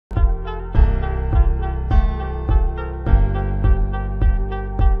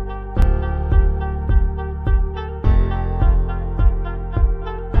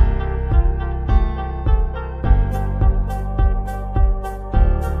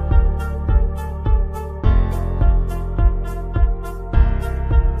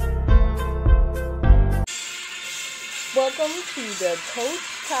to the Coach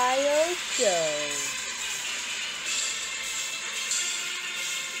Kayode Show.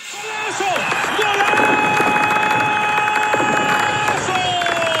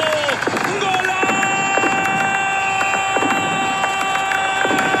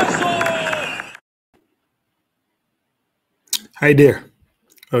 Hi there.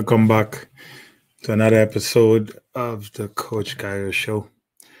 Welcome back to another episode of the Coach Kayode Show.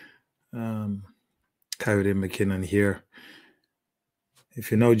 Kayode Mckinnon here. If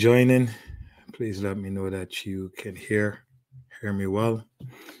you're now joining, please let me know that you can hear me well,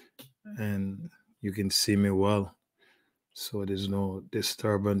 and you can see me well, so there's no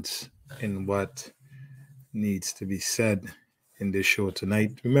disturbance in what needs to be said in this show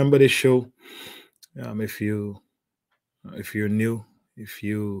tonight. Remember this show, if you're new, if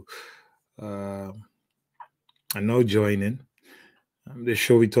you are now joining, this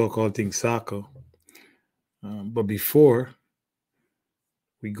show we talk all things soccer. But before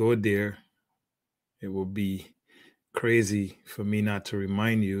we go there, it will be crazy for me not to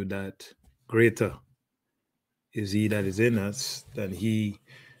remind you that greater is he that is in us than he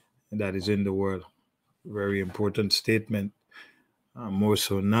that is in the world. Very important statement, more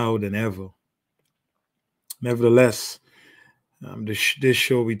so now than ever. Nevertheless, this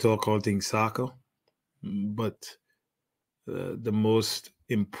show we talk all things soccer, but the most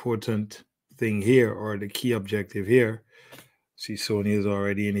important thing here, or the key objective here, see Sonia is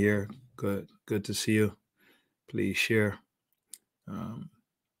already in here. Good to see you. Please share.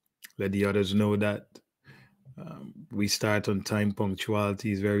 Let the others know that we start on time.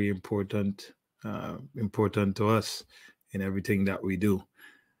 Punctuality is very important to us in everything that we do.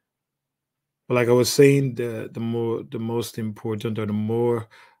 But like I was saying, the most important, or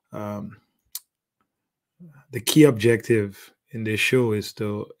the key objective in this show is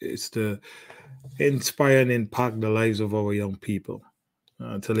to inspire and impact the lives of our young people,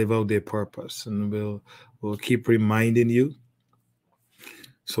 to live out their purpose, and we'll keep reminding you.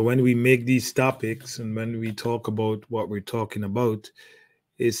 So when we make these topics and when we talk about what we're talking about,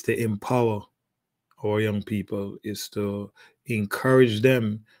 is to empower our young people, is to encourage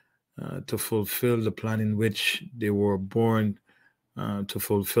them to fulfill the plan in which they were born to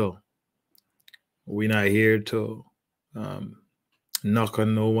fulfill. We're not here to knock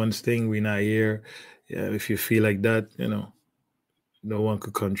on no one's thing. We're not here. If you feel like that, no one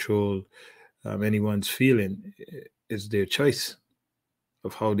could control anyone's feeling. It's their choice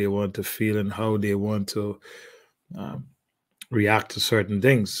of how they want to feel and how they want to react to certain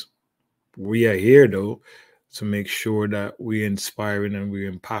things. We are here, though, to make sure that we're inspiring and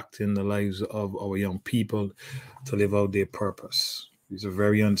we're impacting the lives of our young people to live out their purpose. These are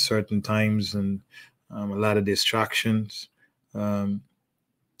very uncertain times and a lot of distractions. A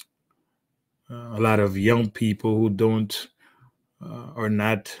lot of young people who are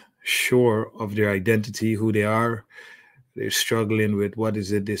not sure of their identity, who they are. They're struggling with what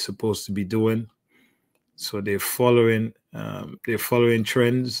is it they're supposed to be doing. So they're following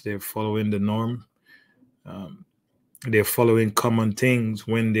trends. They're following the norm. They're following common things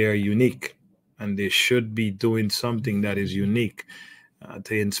when they are unique, and they should be doing something that is unique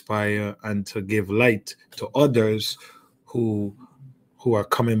to inspire and to give light to others who are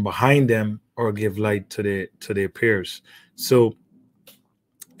coming behind them, or give light to their peers. So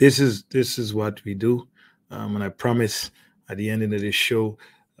this is what we do, and I promise at the end of this show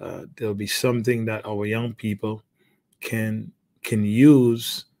there'll be something that our young people can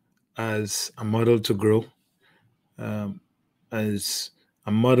use as a model to grow, as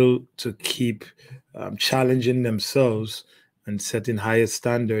a model to keep challenging themselves and setting higher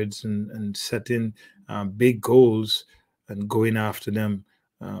standards and setting big goals and going after them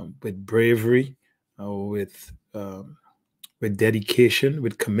with bravery, with dedication,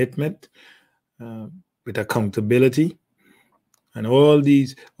 with commitment, with accountability, and all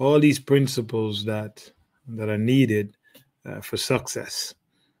these principles that are needed for success.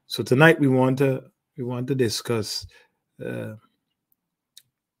 So tonight we want to discuss.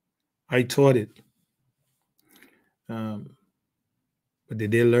 I taught it, but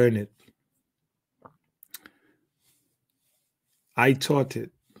did they learn it? I taught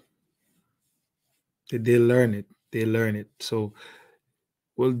it. Did they learn it? They learn it. So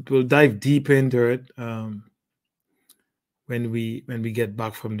we'll dive deep into it when we get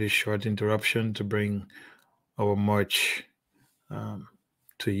back from this short interruption to bring our march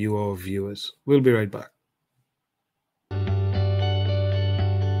to you, our viewers. We'll be right back.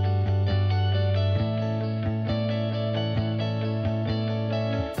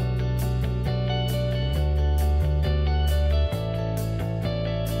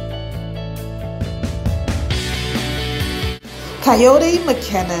 Kayode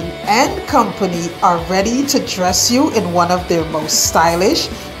Mckinnon and Company are ready to dress you in one of their most stylish,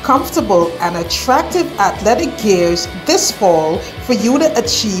 comfortable, and attractive athletic gears this fall for you to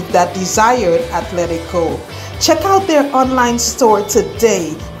achieve that desired athletic goal. Check out their online store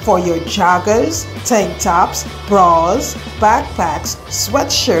today for your joggers, tank tops, bras, backpacks,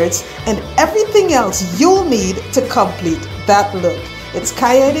 sweatshirts, and everything else you'll need to complete that look. It's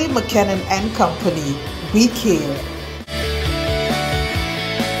Kayode Mckinnon and Company. We care.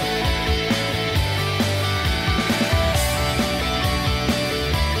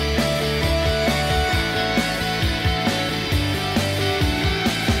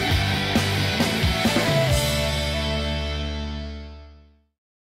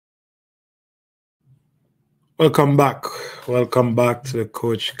 Welcome back. Welcome back to the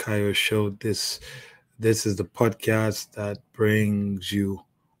Coach Kayo Show. This is the podcast that brings you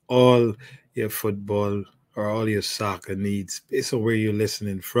all your football or all your soccer needs based on where you're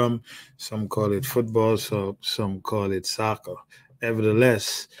listening from. Some call it football, so some call it soccer.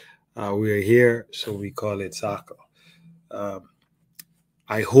 Nevertheless, we are here, so we call it soccer. Um,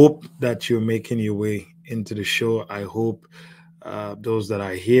 I hope that you're making your way into the show. I hope those that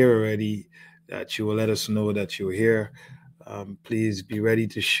are here already, that you will let us know that you're here. Please be ready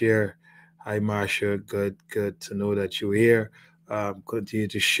to share. Hi, Marsha. Good to know that you're here. Continue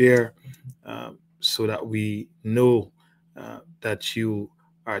to share so that we know that you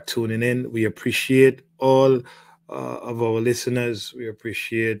are tuning in. We appreciate all of our listeners. We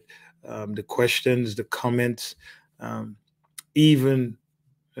appreciate the questions, the comments, even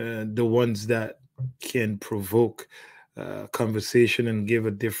the ones that can provoke conversation and give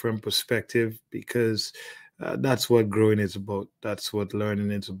a different perspective, because that's what growing is about. That's what learning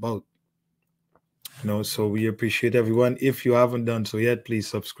is about. So we appreciate everyone. If you haven't done so yet, please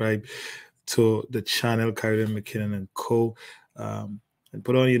subscribe to the channel Kayode Mckinnon and Co. And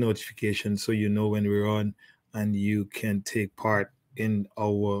put on your notifications so you know when we're on and you can take part in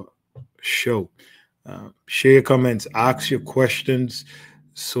our show. Share your comments, ask your questions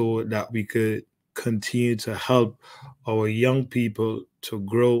so that we could continue to help our young people to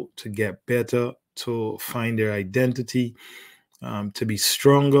grow, to get better, to find their identity, to be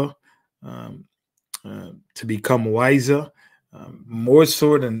stronger, um, to become wiser, more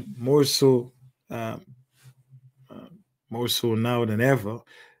so, um, uh, more so now than ever.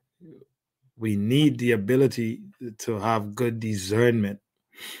 We need the ability to have good discernment.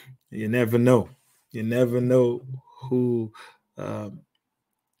 You never know. You never know who um,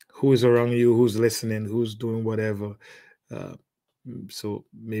 who is around you, who's listening, who's doing whatever. Uh, so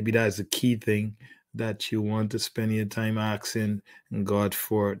maybe that's a key thing that you want to spend your time asking God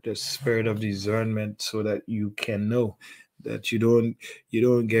for the spirit of discernment, so that you can know that you don't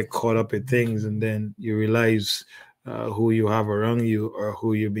get caught up in things and then you realize who you have around you or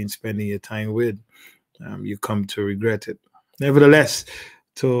who you've been spending your time with. You come to regret it. Nevertheless,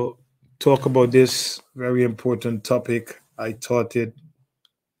 to talk about this very important topic, I taught it.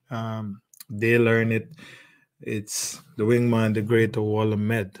 They learn it. It's the wingman, the great Walla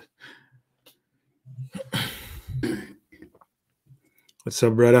Med. What's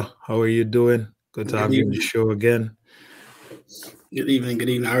up, brother? How are you doing? Good to have you on the show again. Good evening. Good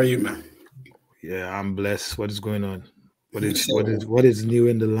evening. How are you, man? Yeah, I'm blessed. What is going on? What is new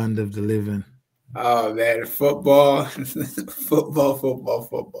in the land of the living? Oh man, football,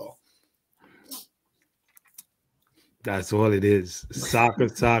 football. That's all it is. Soccer,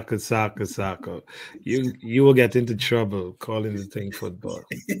 soccer, soccer, soccer. You will get into trouble calling the thing football.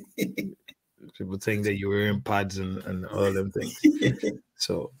 People think that you're wearing pads and all them things.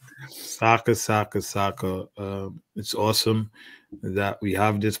 So soccer, soccer, soccer. It's awesome that we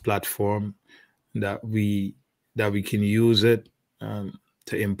have this platform, that we can use it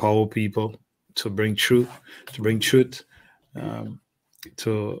to empower people, to bring truth, um,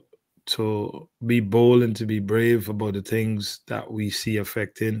 to be bold and to be brave about the things that we see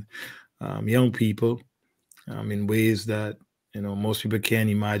affecting young people in ways that most people can't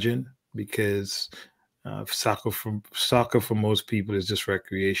imagine, because soccer for most people is just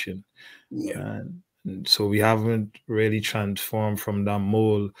recreation. Yeah. And so we haven't really transformed from that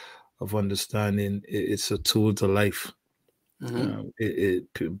mold of understanding it's a tool to life.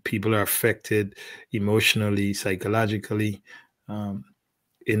 People are affected emotionally, psychologically, um,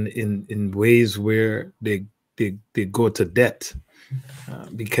 in ways where they go to debt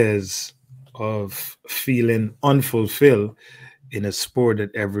because of feeling unfulfilled in a sport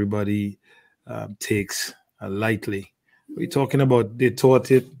that everybody takes lightly. We're talking about they taught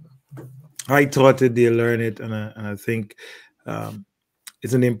it, I taught it, they learn it, and I think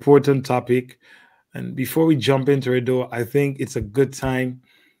it's an important topic And before we jump into it, though, I think it's a good time,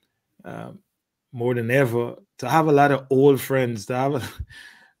 um, more than ever, to have a lot of old friends, to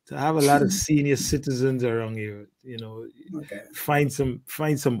have a lot of senior citizens around you. You know, Okay. find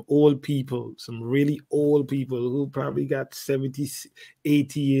some old people, some really old people who probably got 70,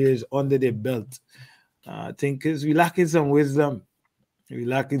 80 years under their belt. I think because we lacking some wisdom, we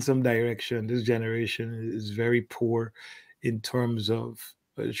lacking some direction. This generation is very poor in terms of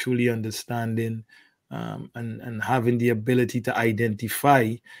truly understanding, and having the ability to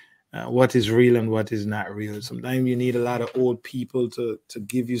identify what is real and what is not real. Sometimes you need a lot of old people to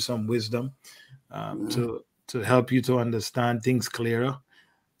give you some wisdom, Mhm. to help you to understand things clearer,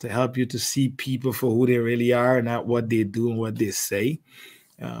 to help you to see people for who they really are, not what they do and what they say,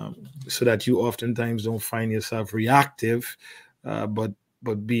 so that you oftentimes don't find yourself reactive, but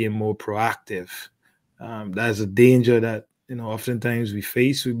being more proactive. That's a danger that oftentimes we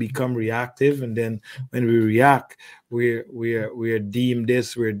face. We become reactive, and then when we react, we're deemed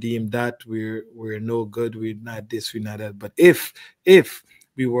this, we're deemed that, we're no good, we're not this, we're not that. But if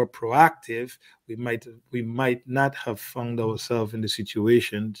we were proactive, we might not have found ourselves in the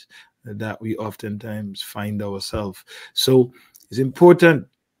situations that we oftentimes find ourselves. So it's important.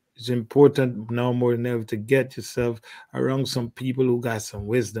 It's important now more than ever to get yourself around some people who got some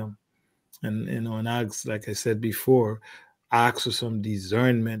wisdom, and ask, like I said before, ask for some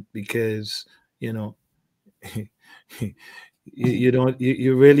discernment, because you know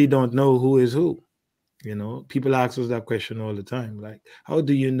you really don't know who is who. People ask us that question all the time, like, how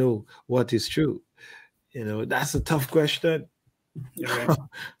do you know what is true? That's a tough question. You're right.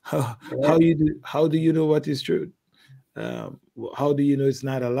 how, You're how right. do you know what is true? How do you know it's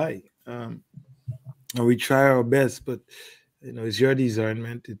not a lie? And we try our best, but it's your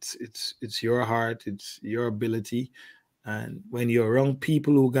discernment, it's your heart, it's your ability. And when you're around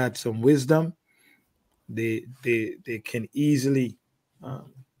people who got some wisdom, they can easily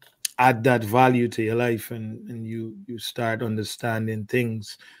um, add that value to your life, and you start understanding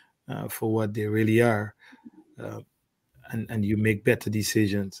things for what they really are, uh, and you make better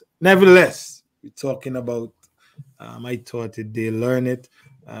decisions. Nevertheless, we're talking about, I taught it, they learn it.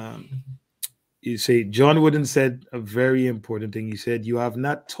 um, you say John Wooden said a very important thing. He said, "You have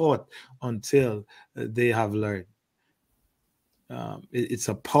not taught until they have learned." It's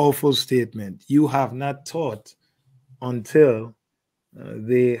a powerful statement. You have not taught until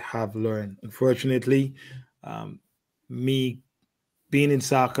they have learned. Unfortunately, um, me being in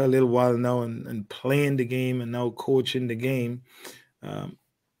soccer a little while now, and playing the game and now coaching the game, um,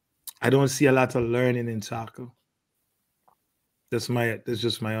 I don't see a lot of learning in soccer. That's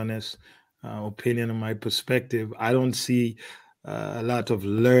just my honest opinion and my perspective. I don't see a lot of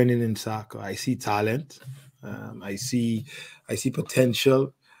learning in soccer. I see talent. I see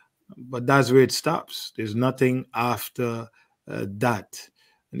potential, but that's where it stops. There's nothing after that,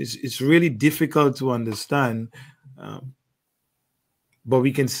 and it's really difficult to understand. Um, but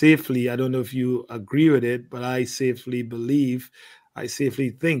we can safely, I don't know if you agree with it, but I safely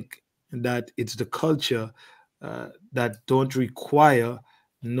think that it's the culture that don't require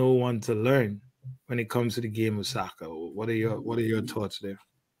no one to learn when it comes to the game of soccer. What are your thoughts there?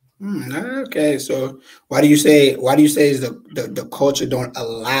 Okay, so why do you say is the culture don't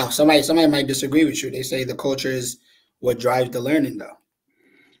allow somebody might disagree with you. They say the culture is what drives the learning though.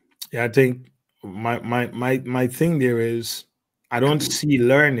 Yeah, I think my thing there is, I don't see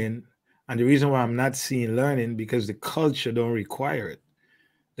learning, and the reason why I'm not seeing learning, because the culture don't require it.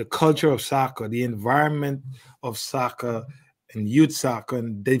 The culture of soccer, the environment of soccer and youth soccer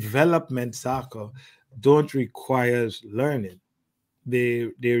and development soccer don't require learning. They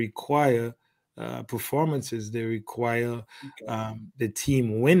require performances. They require Okay. the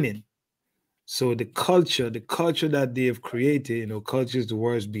team winning. So the culture that they have created, culture is the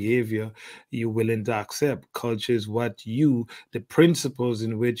worst behavior you're willing to accept. Culture is the principles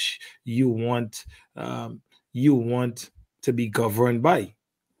in which um, you want to be governed by.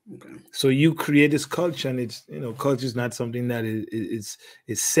 Okay. So you create this culture, and culture is not something that is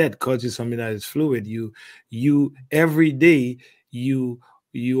set. Culture is something that is fluid. You every day you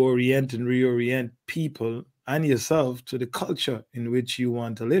you orient and reorient people and yourself to the culture in which you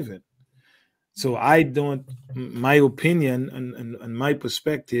want to live in. So I don't, my opinion and my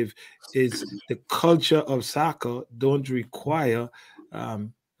perspective is, the culture of soccer don't require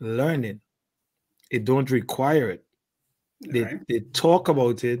learning. It don't require it. All they right. they talk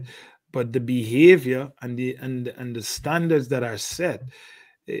about it, but the behavior and the standards that are set,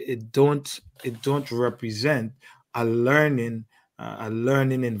 it don't represent a learning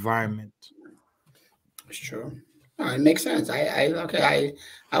environment. That's true. No, it makes sense. I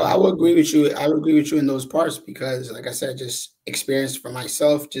will agree with you. I will agree with you in those parts because, like I said, just experience for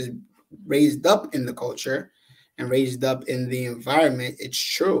myself, just raised up in the culture and raised up in the environment. It's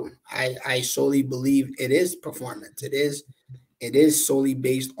true. I solely believe it is performance. It is solely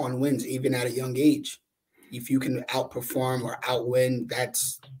based on wins, even at a young age. If you can outperform or outwin,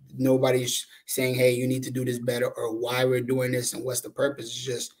 that's nobody's saying, hey, you need to do this better or why we're doing this and what's the purpose. It's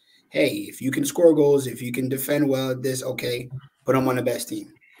just, hey, if you can score goals, if you can defend well, this okay, put them on the best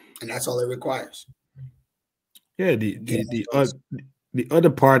team. And that's all it requires. Yeah, Get us the other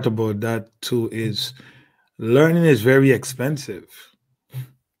part about that too is learning is very expensive.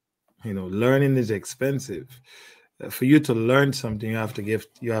 Learning is expensive. For you to learn something, you have to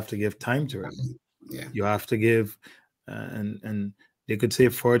give time to it. yeah. You have to give, and they could say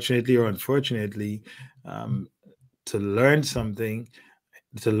fortunately or unfortunately, um, to learn something,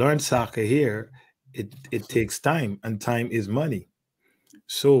 to learn soccer here, it takes time, and time is money.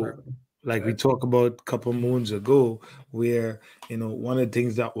 So, Perfect. like we Good. talked about a couple moons ago, where one of the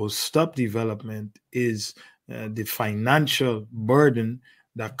things that will stop development is the financial burden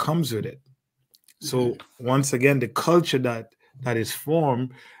that comes with it. So Mhm. once again, the culture that is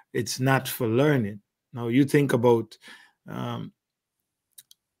formed, it's not for learning. Now you think about um,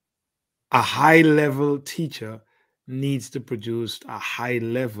 a high level teacher needs to produce a high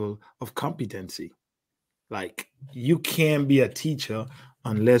level of competency. Like you can't be a teacher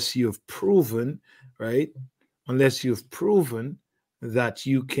unless you've proven, right? Unless you've proven that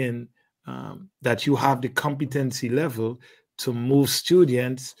you can, that you have the competency level to move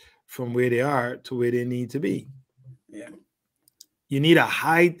students from where they are to where they need to be. Yeah. You need a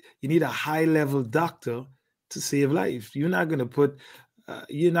high level doctor to save life. You're not going to put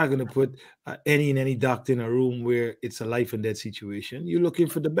any doctor in a room where it's a life and death situation. You're looking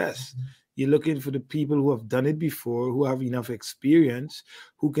for the best. You're looking for the people who have done it before, who have enough experience,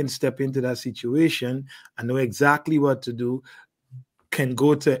 who can step into that situation and know exactly what to do, can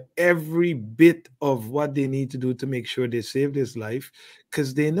go to every bit of what they need to do to make sure they save this life,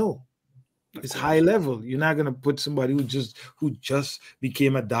 because they know Of it's high course. level. You're not gonna put somebody who just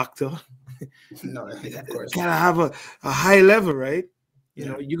became a doctor. No, of course Gotta not. have a high level, right?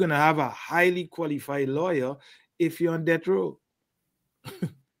 Yeah. You're gonna have a highly qualified lawyer if you're on death row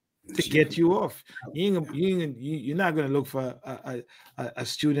to Yeah. get you off. You're not gonna look for a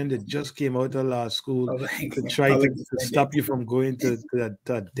student that just came out of law school Public, to try to, public to defendant. stop you from going to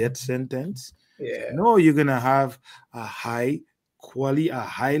a death sentence. Yeah. No, you're gonna have a highly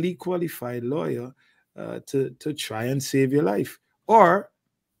qualified lawyer to try and save your life, or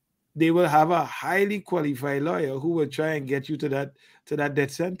they will have a highly qualified lawyer who will try and get you to that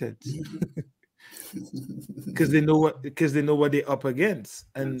death sentence, because they know what they're up against,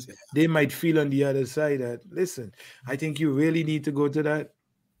 and That's it. they might feel on the other side that, listen, I think you really need to go to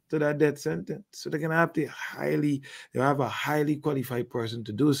that death sentence, so they're gonna have a highly qualified person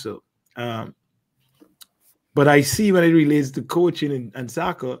to do so. Um, But I see when it relates to coaching and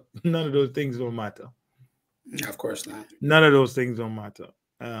soccer, none of those things don't matter. Of course not. None of those things don't matter.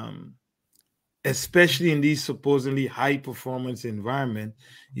 Um, Especially in these supposedly high performance environment,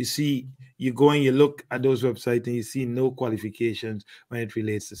 you see, you go and you look at those websites and you see no qualifications when it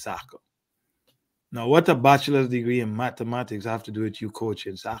relates to soccer. Now, what a bachelor's degree in mathematics have to do with you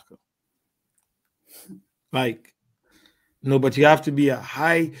coaching soccer? Like, no, but you have to be a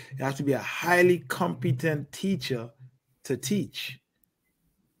highly competent teacher to teach.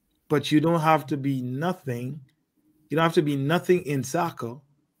 But you don't have to be nothing. You don't have to be nothing in soccer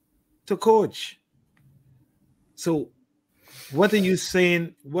to coach. So what are you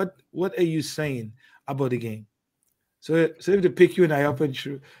saying? What are you saying about the game? So if they pick you and I up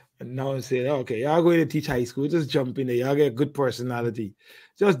and now and say, okay, y'all going to teach high school, just jump in there. Y'all get a good personality.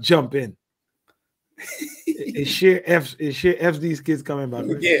 Just jump in. It's sheer F's these kids coming back,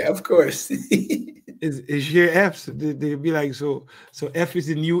 right? Yeah, of course. It's sheer F's. They'll be like, so F is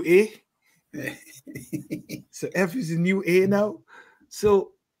the new A. So F is the new A now.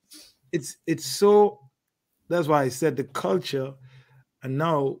 So it's so that's why I said the culture. And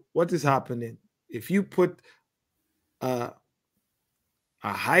now what is happening? If you put a,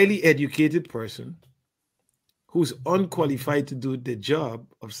 a highly educated person who's unqualified to do the job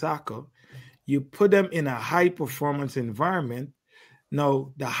of soccer, you put them in a high performance environment.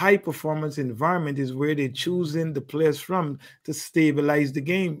 Now, the high performance environment is where they're choosing the players from to stabilize the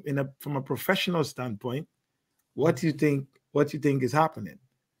game from a professional standpoint. What do you think? What do you think is happening?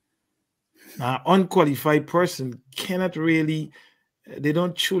 An unqualified person cannot really, they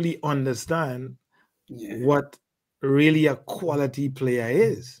don't truly understand Yeah. what really a quality player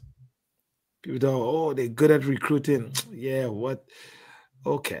is. People thought, oh, they're good at recruiting. Yeah, what?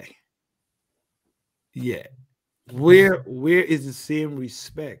 Okay. Yeah. Where is the same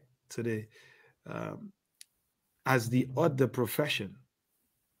respect to the um, as the other profession?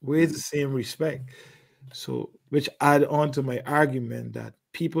 Where is the same respect? So, which add on to my argument that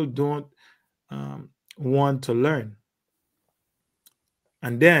people don't want to learn.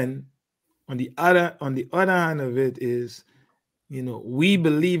 And then on the other hand of it is, we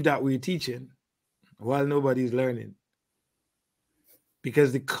believe that we're teaching while nobody's learning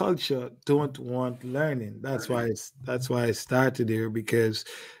because the culture don't want learning. That's why I started there, because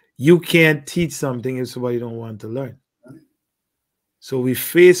you can't teach something if somebody don't want to learn. So um, we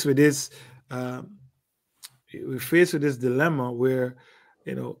faced with this dilemma where,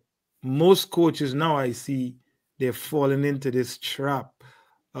 you know most coaches now, I see, they're falling into this trap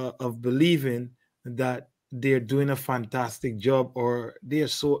of believing that they're doing a fantastic job, or they're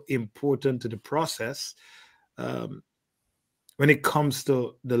so important to the process, um, when it comes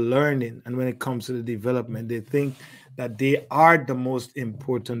to the learning and when it comes to the development. They think that they are the most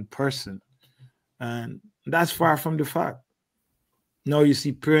important person, and that's far from the fact. Now you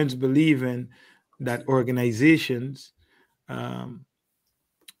see parents believing that organizations, um,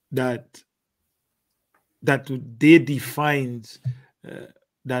 that they defines uh,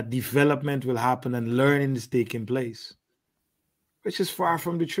 that development will happen and learning is taking place, which is far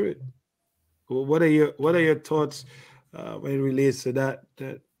from the truth. What are your thoughts when it relates to that?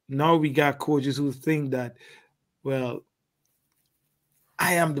 That now we got coaches who think that, well,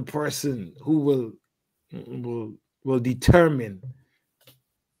 I am the person who will will determine,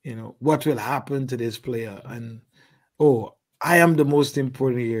 what will happen to this player, and oh, I am the most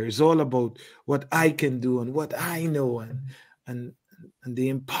important here. It's all about what I can do and what I know, and and they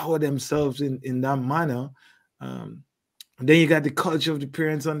empower themselves in that manner. Um, and then you got the culture of the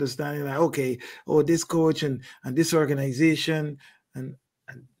parents understanding, like, okay, oh, this coach and this organization, and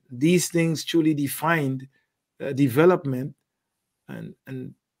these things truly defined development,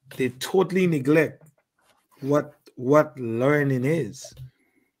 and they totally neglect what learning is,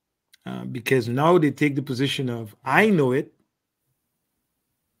 because now they take the position of, I know it.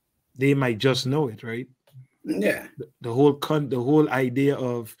 They might just know it, right? Yeah. The whole idea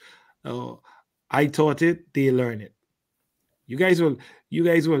of, uh, I taught it, they learn it. You guys were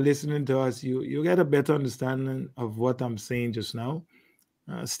listening to us. You get a better understanding of what I'm saying just now.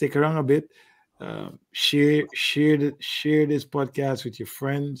 Stick around a bit. Share this podcast with your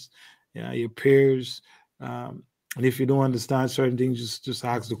friends, yeah, your peers. And if you don't understand certain things, just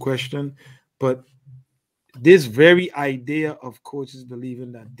ask the question. But this very idea of coaches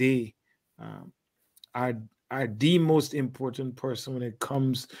believing that they um, are are the most important person when it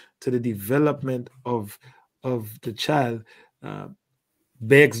comes to the development of the child, uh,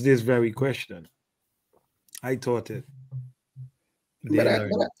 begs this very question. I taught it, But they I,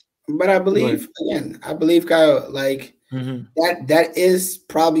 learned but I, it. but I Go ahead. believe again. I believe, Kyle, like Hmm. that is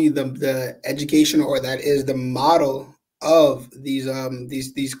probably the education, or that is the model of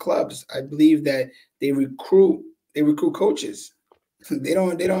these clubs. I believe that they recruit they recruit coaches. They're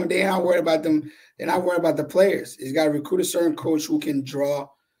not worried about them. They're not worried about the players. He's got to recruit a certain coach who can draw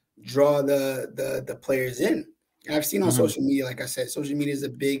the players in. And I've seen on Hmm. social media, like I said, social media is a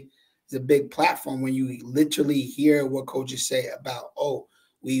big platform when you literally hear what coaches say about, oh,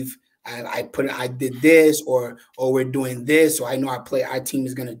 we've I did this, or we're doing this, or I know our team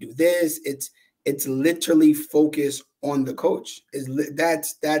is gonna do this. It's literally focused on the coach.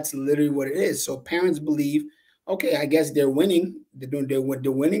 That's literally what it is. So parents believe, okay, I guess they're winning. They're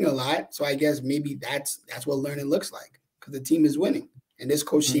winning a lot. So I guess maybe that's what learning looks like, because the team is winning. And this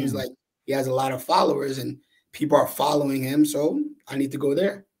coach seems Hmm. like he has a lot of followers and people are following him. So I need to go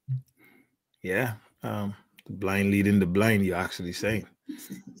there. Yeah. The blind leading the blind, you're actually saying.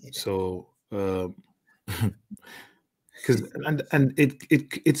 So, because and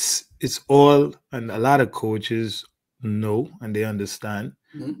it's all, and a lot of coaches know and they understand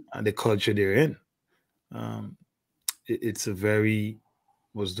Mhm. the culture they're in. Um, it's a very,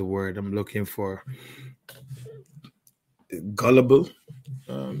 what's the word I'm looking for? Gullible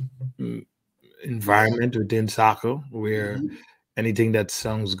um, mm, Yeah. environment within soccer, where Mhm. anything that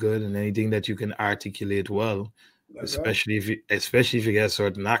sounds good and anything that you can articulate well, That's right. especially if you get a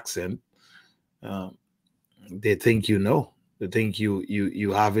certain accent, um, they think you know. They think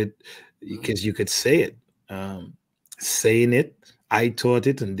you have it Mhm. because you could say it. Um, Saying it, I taught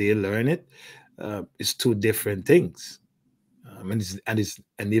it, and they learn it. It's two different things.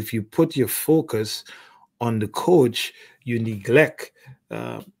 And if you put your focus on the coach, you neglect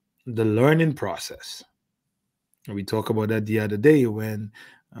uh, the learning process. And we talked about that the other day when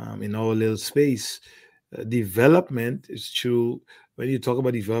in our little space. Development is through, when you talk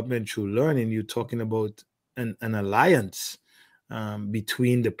about development through learning, you're talking about an alliance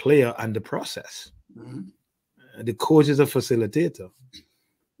between the player and the process. Mhm. The coach is a facilitator.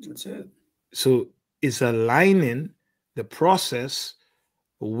 That's it. So it's aligning the process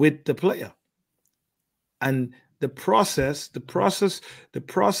with the player. And the process goes to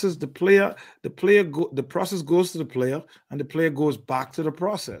the player, and the player goes back to the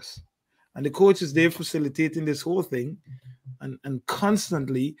process. And the coach is there facilitating this whole thing, and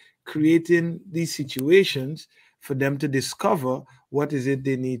constantly creating these situations for them to discover what is it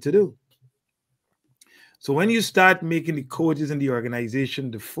they need to do. So when you start making the coaches and the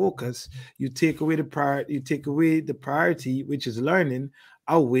organization the focus, you take away the priority, which is learning,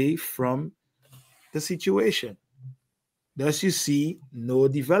 away from the situation. Thus, you see no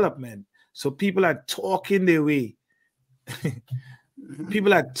development. So people are talking their way.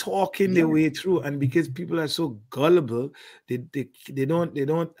 People are talking their way through, and because people are so gullible, they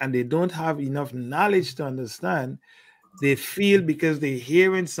don't have enough knowledge to understand. They feel because they're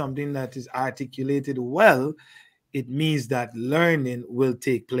hearing something that is articulated well, it means that learning will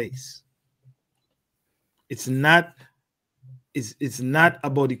take place. It's not it's not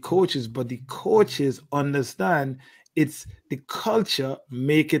about the coaches, but the coaches understand it's the culture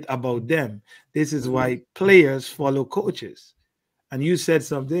make it about them. This is why players follow coaches. And you said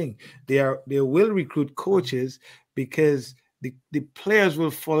something. They will recruit coaches because the players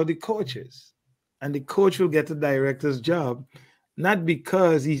will follow the coaches. And the coach will get the director's job, not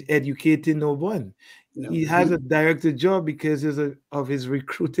because he's educating no one. He has a director job because of his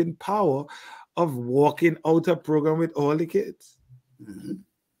recruiting power of walking out a program with all the kids. Mhm.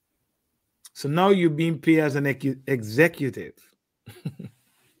 So now you're being paid as an executive.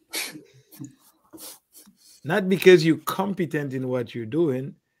 Not because you're competent in what you're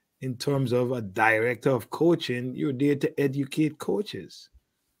doing in terms of a director of coaching, you're there to educate coaches.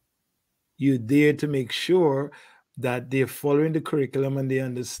 You're there to make sure that they're following the curriculum and they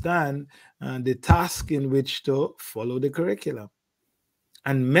understand the task in which to follow the curriculum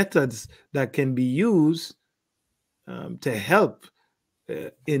and methods that can be used to help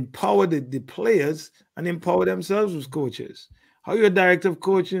empower the players and empower themselves as coaches. How you're a director of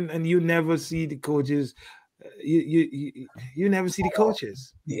coaching and you never see the coaches, you never see the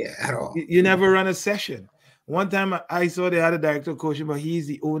coaches. Yeah, at all. You never run a session. One time I saw they had a director of coaching, but he's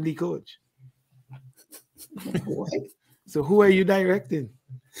the only coach. What? So who are you directing?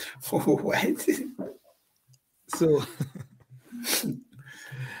 What? So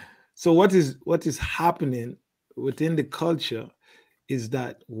so what is happening within the culture is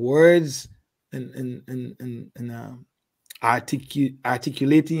that words and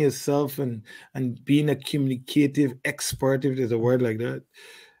articulating yourself and being a communicative expert, if there's a word like that,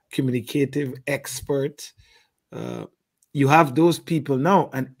 communicative expert, you have those people now,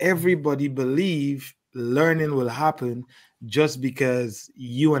 and everybody believe learning will happen just because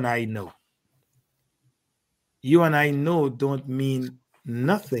you and I know. You and I know don't mean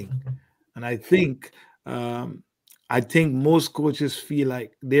nothing. And I think most coaches feel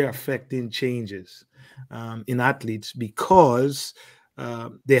like they're affecting changes in athletes because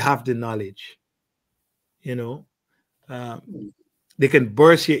they have the knowledge. You know, they can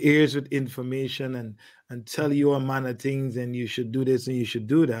burst your ears with information and tell you all manner of things, and you should do this and you should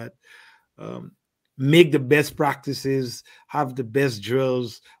do that. Um, Make the best practices, have the best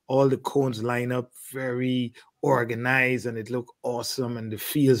drills, all the cones line up very organized, and it look awesome, and the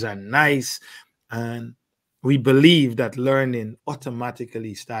fields are nice, and we believe that learning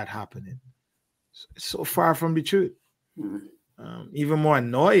automatically start happening. It's so far from the truth. Even more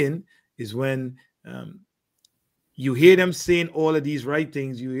annoying is when you hear them saying all of these right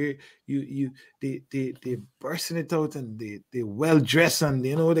things. You hear they bursting it out, and they well dressed, and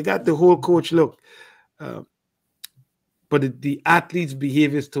they got the whole coach look. But the athlete's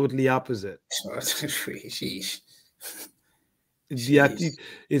behavior is totally opposite. Sheesh. The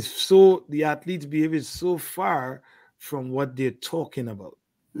athlete's behavior is so far from what they're talking about,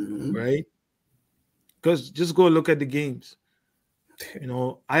 right? Because just go look at the games.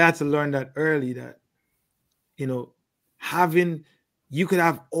 I had to learn that early, that you could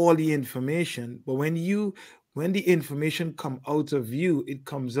have all the information, but when the information come out of you, it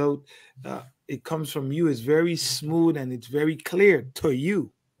comes from you. It's very smooth and it's very clear to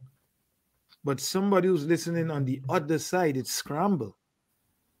you. But somebody who's listening on the other side, it's scrambled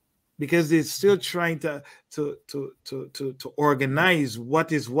because they're still trying to organize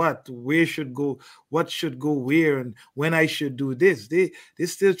what is what, where should go, what should go where, and when I should do this. They're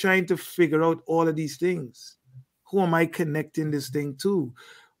still trying to figure out all of these things. Who am I connecting this thing to?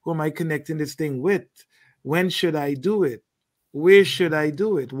 Who am I connecting this thing with? When should I do it? Where should I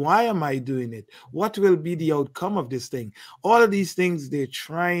do it? Why am I doing it? What will be the outcome of this thing? All of these things they're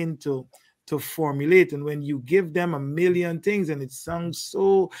trying to formulate. And when you give them a million things and it sounds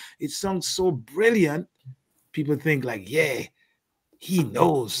so brilliant, people think like, yeah, he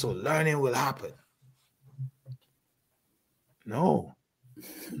knows, so learning will happen. No,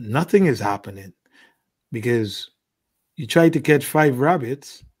 nothing is happening because you try to catch 5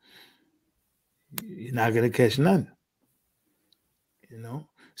 rabbits, you're not going to catch none.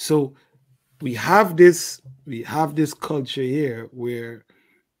 So we have this culture here where,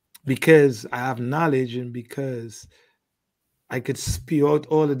 because I have knowledge and because I could spew out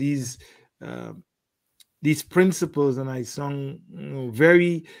all of uh, these principles, and I sound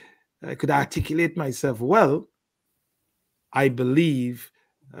very, I could articulate myself well, I believe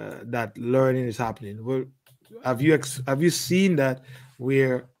that learning is happening. Well, have you seen that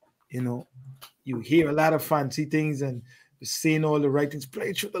where you know you hear a lot of fancy things and seeing all the right things,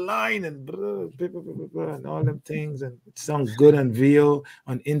 play through the line and blah, blah, blah, blah, blah, and all them things, and it sounds good on video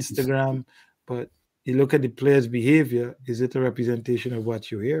on Instagram, but you look at the player's behavior, is it a representation of what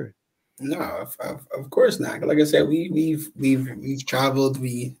you're hearing? No, of course not. Like I said, we've traveled.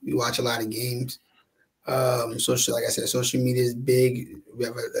 We watch a lot of games. Social, like I said, social media is big. We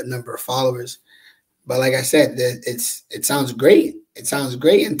have a number of followers. But like I said, it sounds great. It sounds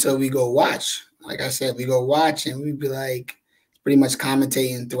great until we go watch. Like I said, we go watch and we be like pretty much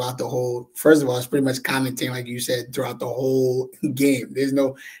commentating throughout the whole. First of all, it's pretty much commentating, like you said, throughout the whole game. There's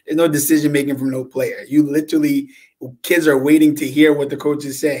no decision making from no player. You literally, kids are waiting to hear what the coach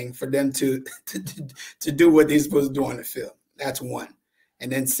is saying for them to do what they're supposed to do on the field. That's one.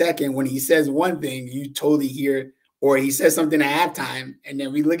 And then second, when he says one thing, you totally hear, or he says something at halftime, and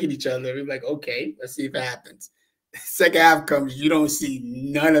then we look at each other. We're like, okay, let's see if it happens. Second half comes, you don't see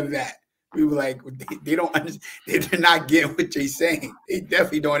none of that. We were like, they don't understand. They're not getting what you're saying. They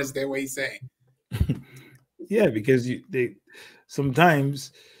definitely don't understand what he's saying. Yeah, because they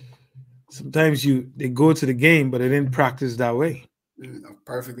sometimes they go to the game, but they didn't practice that way.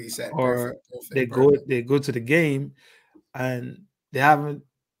 Perfectly said. Or Perfect. they go to the game and they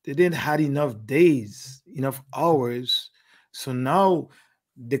didn't had enough days, enough hours. So now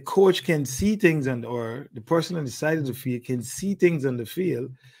the coach can see things, or the person on the side of the field can see things on the field,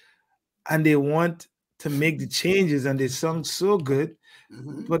 and they want to make the changes, and they sound so good,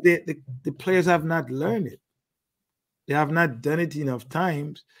 but the players have not learned it. They have not done it enough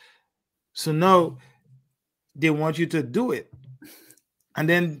times. So now they want you to do it. And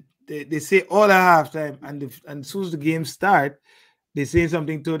then they say all at halftime, and as soon as the game starts, they say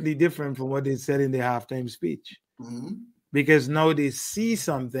something totally different from what they said in their halftime speech. Because now they see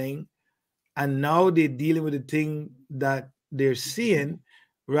something, and now they're dealing with the thing that they're seeing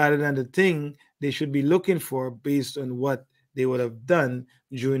rather than the thing they should be looking for based on what they would have done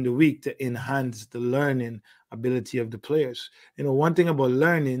during the week to enhance the learning ability of the players. One thing about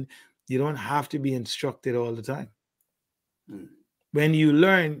learning, you don't have to be instructed all the time. When you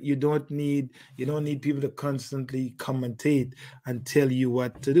learn, you don't need people to constantly commentate and tell you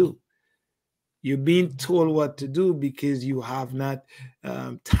what to do. You're being told what to do because you have not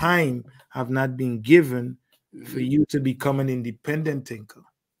time have not been given for you to become an independent thinker.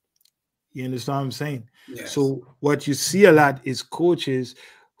 You understand what I'm saying? Yes. So what you see a lot is coaches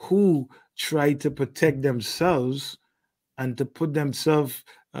who try to protect themselves and to put themselves,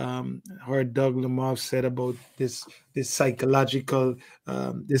 heard Doug Lamar said about this psychological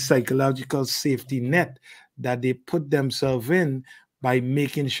safety net that they put themselves in by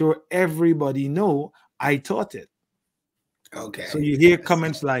making sure everybody know I taught it. Okay. So you hear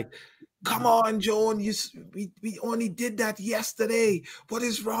comments like, "Come on, Joan, we only did that yesterday. What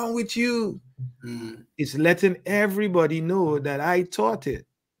is wrong with you?" It's letting everybody know that I taught it.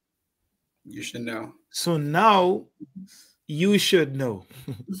 You should know. So now you should know.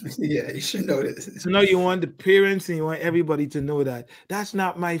 Yeah, you should know this. So now you want the parents and you want everybody to know that that's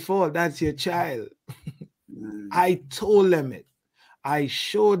not my fault. That's your child. I told them it. I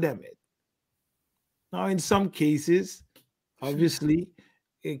showed them it. Now, in some cases, obviously,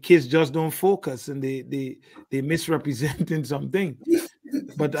 kids just don't focus and they misrepresenting something.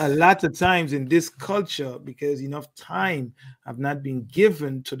 But a lot of times in this culture, because enough time have not been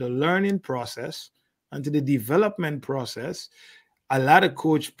given to the learning process and to the development process, a lot of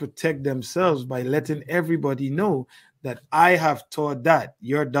coaches protect themselves by letting everybody know that I have taught that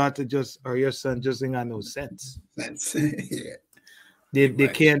your daughter or your son just ain't got no sense. Yeah. They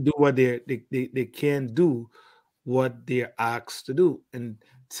can't do what they can't do what they're asked to do. And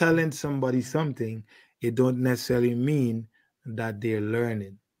telling somebody something, it don't necessarily mean that they're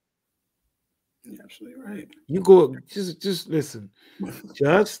learning. You're absolutely right. You go, just listen.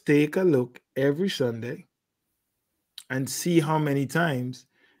 Just take a look every Sunday and see how many times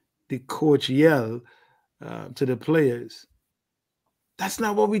the coach yell to the players. That's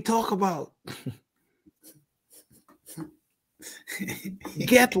not what we talk about.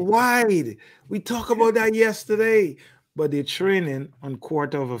 Get wide. We talked about that yesterday, but they're training on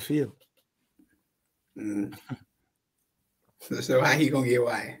quarter of a field. Mm. So how you gonna get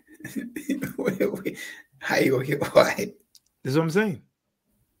wide? How you gonna get wide? That's what I'm saying.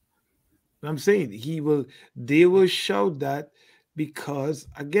 I'm saying they will shout that because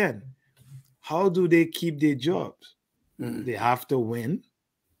again, how do they keep their jobs? Mm. They have to win,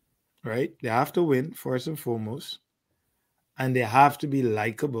 right? They have to win first and foremost, and they have to be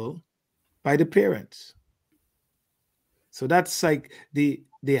likable by the parents. So that's like they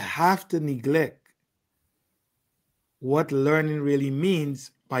have to neglect what learning really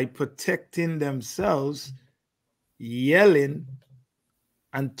means by protecting themselves, yelling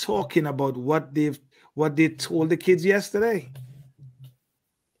and talking about what they told the kids yesterday.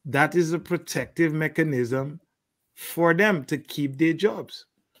 That is a protective mechanism for them to keep their jobs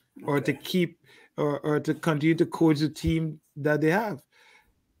or to keep or to continue to coach the team that they have.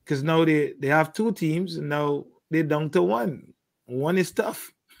 Because now they have two teams and now they're down to one. One is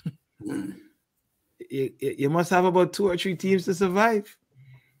tough. Mm. You must have about 2 or 3 teams to survive.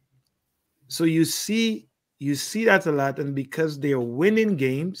 So you see that a lot, and because they're winning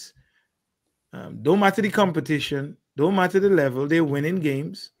games, don't matter the competition, don't matter the level, they're winning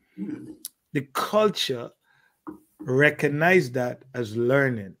games. Mm. The culture recognize that as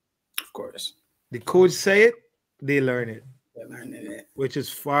learning. Of course, The coach say it, they learn it, they're learning it. which is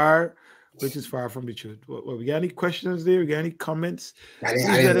far from the truth. What, we got any questions there? We got any comments? I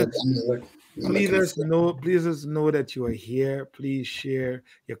didn't look. Please let us know. Please let us know that you are here. Please share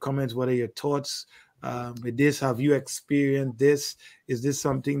your comments. What are your thoughts with this? Have you experienced this? Is this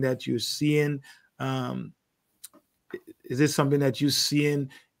something that you're seeing? Is this something that you're seeing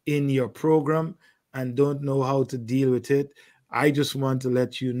in your program and don't know how to deal with it? I just want to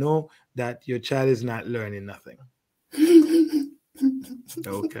let you know that your child is not learning nothing.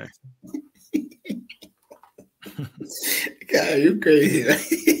 Okay. God, you crazy.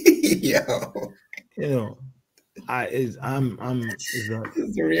 Yo. You know, it's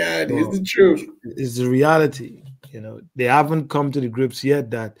the reality. It's the truth. It's the reality. You know, they haven't come to the grips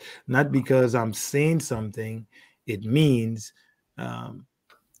yet that not because I'm saying something, it means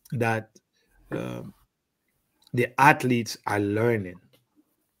that the athletes are learning.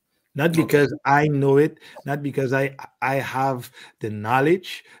 Not because I know it, not because I have the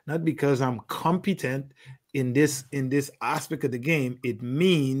knowledge, not because I'm competent in this aspect of the game. It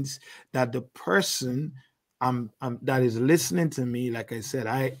means that the person that is listening to me, like I said,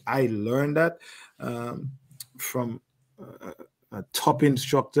 I learned that from a top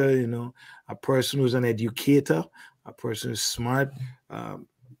instructor, you know, a person who's an educator, a person who's smart,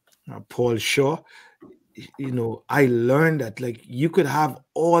 Paul Shaw. You know, I learned that like you could have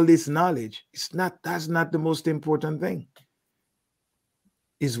all this knowledge. That's not the most important thing.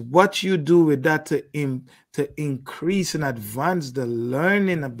 Is what you do with that to increase and advance the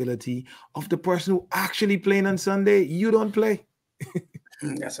learning ability of the person who actually playing on Sunday. You don't play.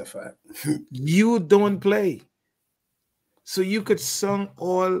 That's a fact. You don't play. So you could sound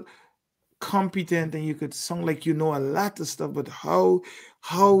all competent and you could sound like you know a lot of stuff, but how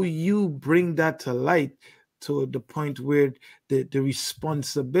you bring that to light to the point where the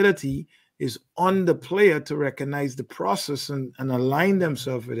responsibility is on the player to recognize the process and align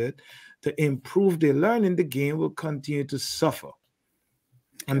themselves with it to improve their learning, the game will continue to suffer.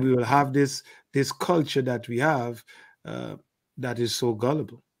 And we will have this culture that we have that is so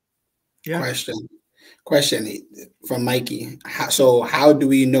gullible. Yeah. Question from Mikey. How do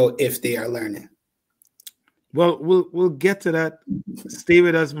we know if they are learning? Well, we'll get to that. Stay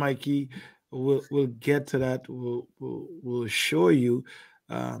with us, Mikey. We'll get to that. We'll show you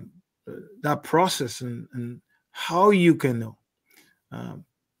that process and how you can know.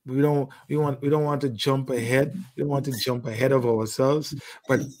 We don't want to jump ahead. We don't want to jump ahead of ourselves.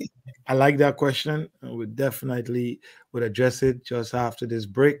 But I like that question. We definitely would address it just after this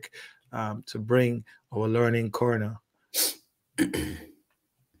break to bring our learning corner.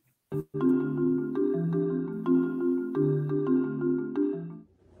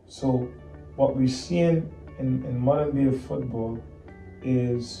 So what we're seeing in modern day football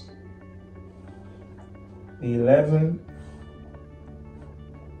is the 11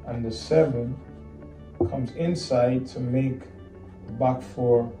 and the 7 comes inside to make the back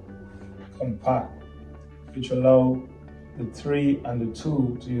four compact, which allow the 3 and the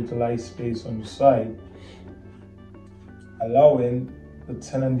 2 to utilize space on the side, allowing the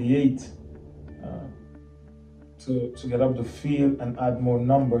 10 and the 8 to get up the field and add more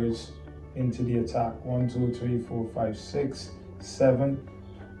numbers into the attack. 1, 2, 3, 4, 5, 6, 7.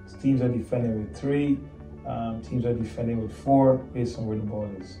 Teams are defending with 3. Teams are defending with 4 based on where the ball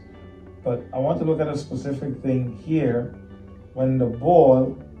is. But I want to look at a specific thing here. When the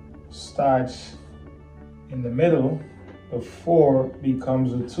ball starts in the middle, the 4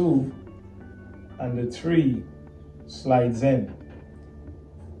 becomes a 2 and the 3 slides in.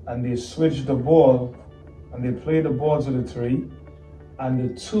 And they switch the ball and they play the ball to the 3 and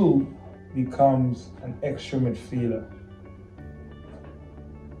the 2 becomes an extra midfielder.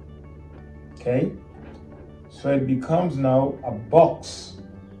 Okay? So it becomes now a box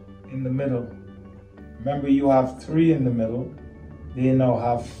in the middle. Remember, you have 3 in the middle. They now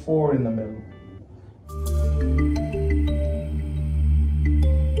have 4 in the middle.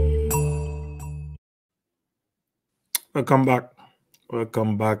 Welcome back.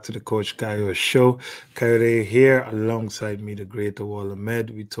 Welcome back to the Coach Kayode Show. Kayode here alongside me, the great Awal Ahmed.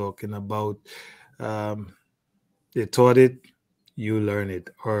 We're talking about they taught it, you learn it.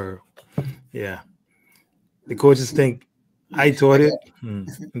 Or, yeah. The coaches think, I taught it,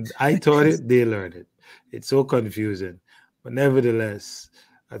 I taught it, they learned it. It's so confusing. But nevertheless,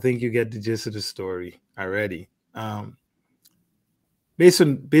 I think you get the gist of the story already. Based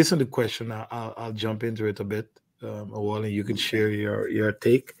on the question, I'll jump into it a bit. Awal, and you can share your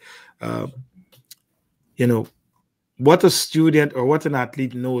take. What a student or what an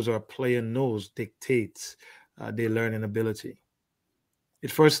athlete knows or a player knows dictates their learning ability. It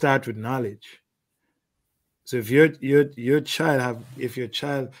first starts with knowledge. So if your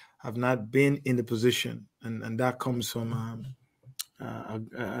child have not been in the position, and that comes from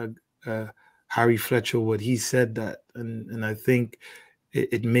Harry Fletcher, what he said that, and I think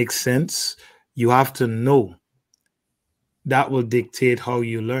it makes sense. You have to know. That will dictate how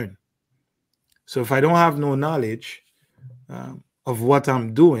you learn. So if I don't have no knowledge of what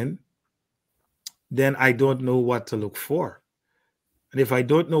I'm doing, then I don't know what to look for. And if I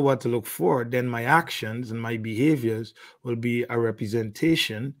don't know what to look for, then my actions and my behaviors will be a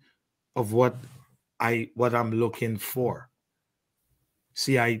representation of what I'm looking for.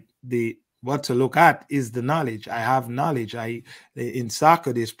 See, what to look at is the knowledge. I have knowledge. In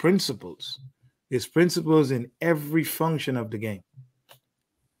soccer, there's principles. There's principles in every function of the game.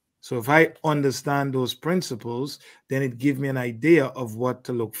 So if I understand those principles, then it gives me an idea of what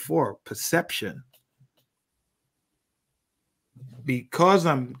to look for, perception. Because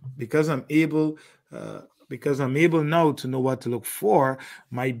I'm able now to know what to look for,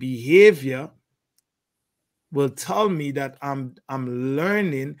 my behavior will tell me that I'm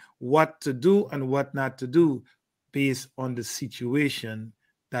learning what to do and what not to do based on the situation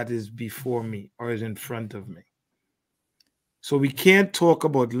that is before me or is in front of me. So we can't talk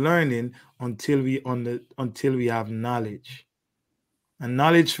about learning until we have knowledge. And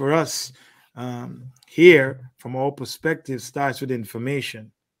knowledge for us here, from our perspective, starts with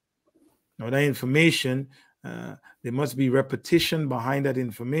information. Now that information, there must be repetition behind that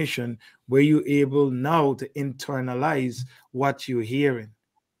information where you're able now to internalize what you're hearing.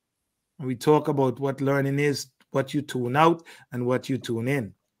 And we talk about what learning is, what you tune out and what you tune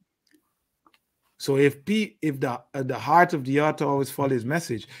in. So if the heart of the author always follows his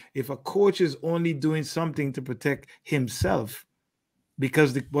message, if a coach is only doing something to protect himself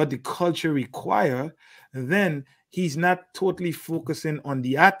because what the culture require, then he's not totally focusing on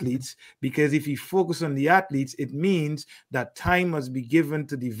the athletes, because if he focuses on the athletes, it means that time must be given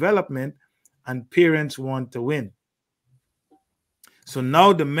to development and parents want to win. So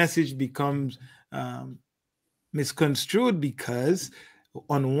now the message becomes misconstrued, because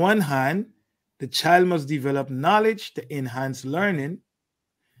on one hand, the child must develop knowledge to enhance learning.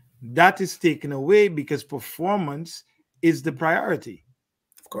 That is taken away because performance is the priority.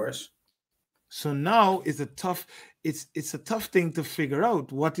 Of course. So now it's a tough thing to figure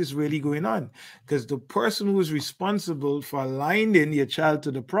out what is really going on, because the person who is responsible for aligning your child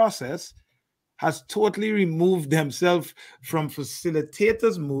to the process has totally removed themselves from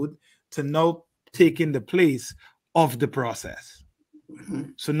facilitator's mood to now taking the place of the process.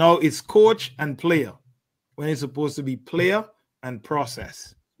 So now it's coach and player when it's supposed to be player and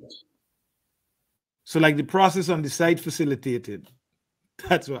process. So like the process on the side facilitated.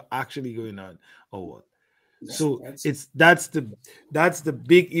 That's what's actually going on. Or what? So that's the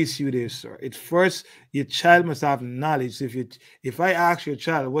big issue there, sir. At first, your child must have knowledge. If I ask your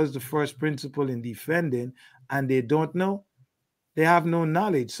child what's the first principle in defending and they don't know, they have no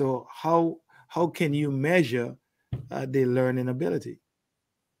knowledge. So how can you measure their learning ability.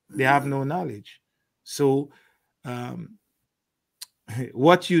 They have no knowledge. So um,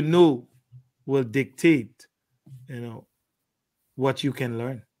 what you know will dictate, what you can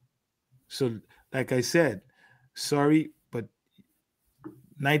learn. So, like I said, sorry, but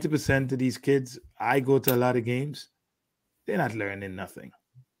 90% of these kids, I go to a lot of games, they're not learning nothing.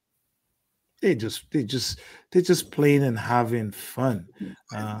 They're just playing and having fun.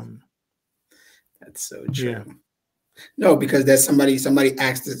 Um, That's so true. yeah. No, because there's somebody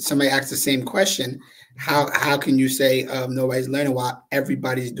asked the same question. How can you say nobody's learning while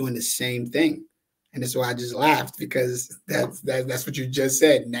everybody's doing the same thing? And that's why I just laughed, because that's what you just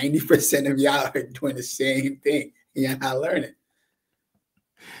said. 90% of y'all are doing the same thing. You're not learning.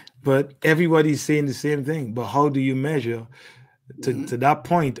 But everybody's saying the same thing. But how do you measure to that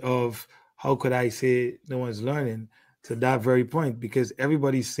point of how could I say no one's learning, to that very point? Because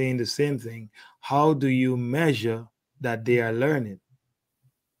everybody's saying the same thing. How do you measure that they are learning?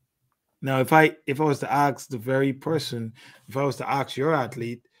 Now, if I was to ask the very person, if I was to ask your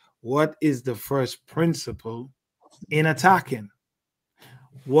athlete, what is the first principle in attacking?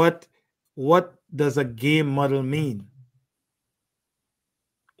 What does a game model mean?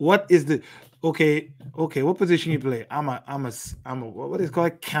 What is the okay? What position you play? I'm a what is it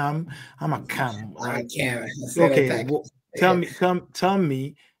called, cam? I'm a cam, right? I can't. Okay, tell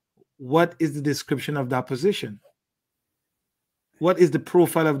me what is the description of that position? What is the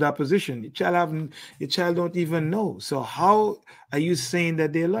profile of that position? Your child don't even know. So how are you saying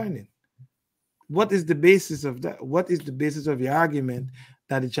that they're learning? What is the basis of that? What is the basis of your argument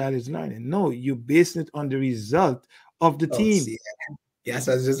that the child is learning? No, you base it on the result of the team. Yes,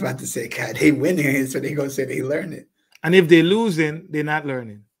 I was just about to say, God, they winning, so they gonna say they learning. And if they're losing, they're not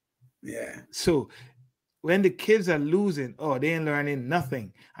learning. Yeah. So when the kids are losing, they ain't learning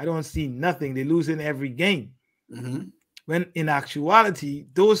nothing. I don't see nothing. They're losing every game. Mm-hmm. When in actuality,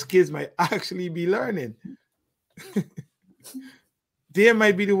 those kids might actually be learning. They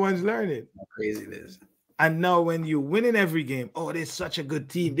might be the ones learning. How crazy it is. And now when you're winning every game, they're such a good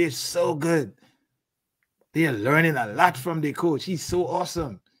team. They're so good. They're learning a lot from their coach. He's so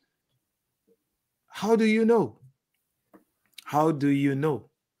awesome. How do you know? How do you know?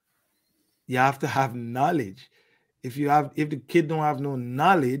 You have to have knowledge. If the kid don't have no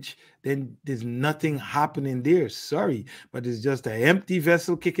knowledge, then there's nothing happening there. Sorry, but it's just an empty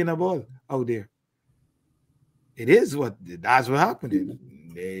vessel kicking a ball out there. That's what happened.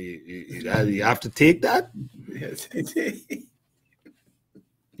 You have to take that. Yes,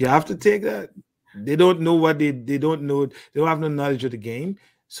 you have to take that. They don't know what they don't know. They don't have no knowledge of the game.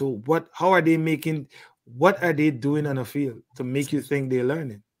 So how are they making? What are they doing on the field to make you think they're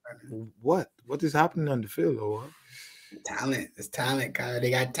learning? What is happening on the field, or what? Talent. It's talent, Kyle.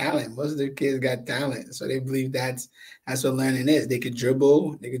 They got talent. Most of the kids got talent, so they believe that's what learning is. They could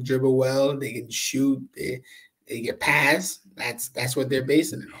dribble. They could dribble well. They can shoot. They get pass. That's what they're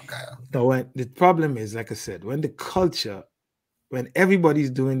basing it on, Kyle. No, the problem is, like I said, when everybody's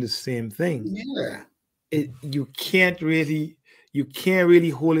doing the same thing, you can't really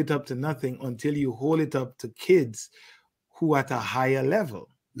hold it up to nothing until you hold it up to kids who are at a higher level.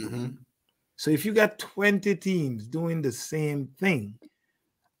 Mm-hmm. So if you got 20 teams doing the same thing,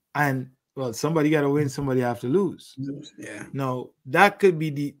 and somebody got to win, somebody have to lose. Yeah. Now that could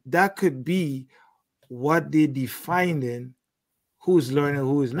be what they defining who's learning,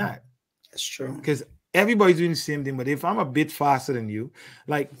 who is not. That's true. Because everybody's doing the same thing. But if I'm a bit faster than you,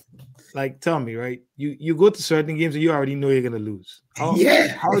 like tell me, right? You go to certain games and you already know you're gonna lose. How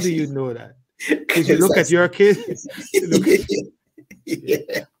do you know that? Because you look at your kids.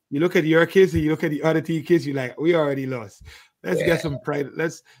 You look at your kids and you look at the other team kids, you're like, we already lost. Let's get some pride.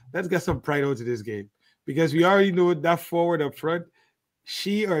 Let's get some pride out of this game. Because we already know that forward up front,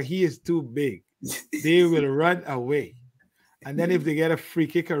 she or he is too big. They will run away. And then if they get a free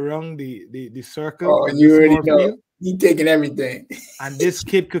kick around the circle, and you already know he's taking everything. And this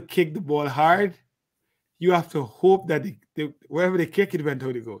kid could kick the ball hard, you have to hope that wherever they kick it went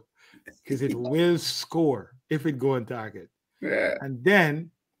out to go. Because it will score if it go on target. Yeah. And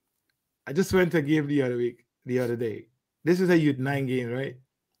then I just went to a game the other day. This is a U9 game, right?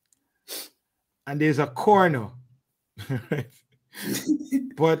 And there's a corner, right?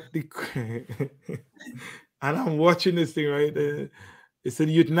 But and I'm watching this thing, right? It's a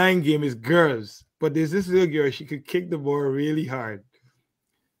U9 game, it's girls. But there's this little girl, she could kick the ball really hard.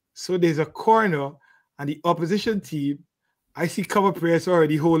 So there's a corner, and the opposition team, I see cover players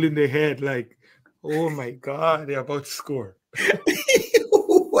already holding their head like, oh my God, they're about to score.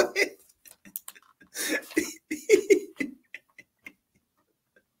 What?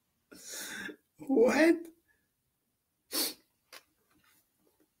 What?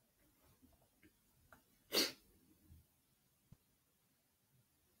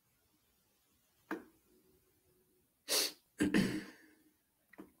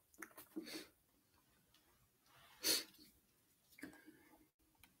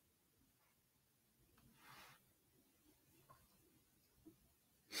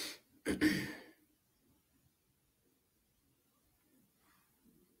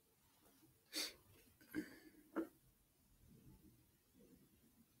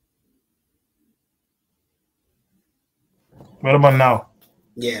 What about now?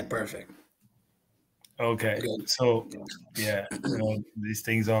 Yeah, perfect. Okay. Okay. So, yeah, these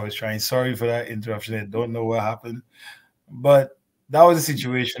things always trying. Sorry for that interruption. I don't know what happened, but that was a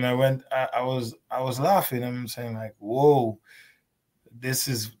situation. I was laughing. I'm saying like, whoa, this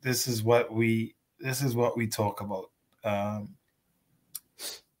is what we talk about. Um,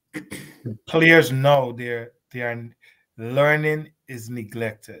 Players know they are learning is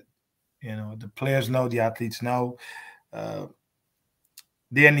neglected. The players know, the athletes know, uh,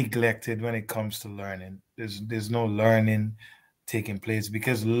 they're neglected when it comes to learning. There's no learning taking place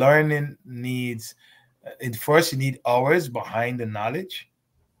because learning needs. First, you need hours behind the knowledge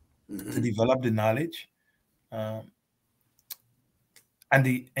to Mm-hmm. develop the knowledge, um,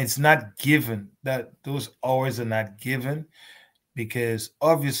 and it's not given. That those hours are not given because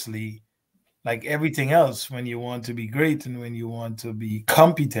obviously, like everything else, when you want to be great and when you want to be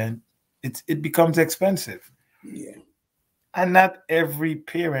competent, it becomes expensive, Yeah. and not every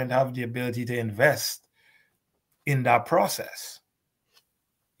parent have the ability to invest in that process.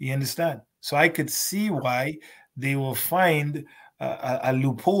 You understand? So I could see why they will find a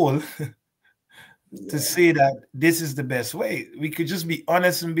loophole to Yeah. say that this is the best way. We could just be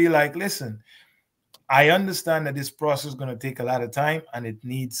honest and be like, listen, I understand that this process is going to take a lot of time and it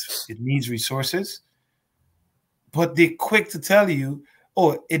needs resources, but they're quick to tell you,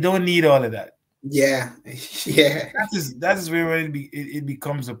 oh, it don't need all of that. Yeah. Yeah. That is where it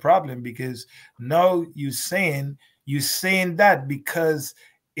becomes a problem because now you're saying that because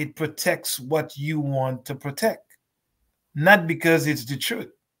it protects what you want to protect, not because it's the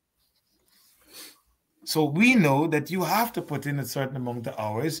truth. So we know that you have to put in a certain amount of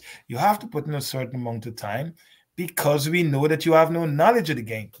hours, you have to put in a certain amount of time because we know that you have no knowledge of the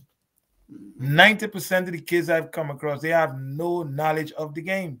game. 90% of the kids I've come across, they have no knowledge of the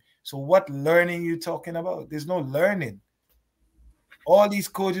game. So what learning you talking about? There's no learning. All these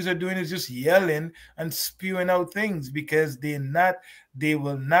coaches are doing is just yelling and spewing out things because they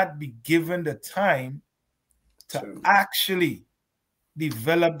will not be given the time to True. actually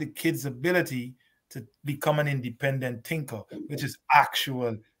develop the kid's ability to become an independent thinker, which is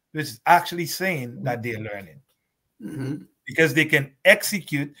actually saying that they're learning Mm-hmm. because they can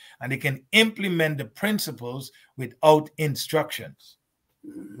execute and they can implement the principles without instructions,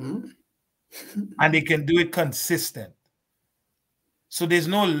 Mm-hmm. and they can do it consistent. So there's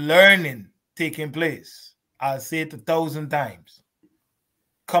no learning taking place. I'll say it 1,000 times.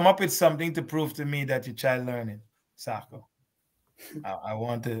 Come up with something to prove to me that your child learning, Sako. I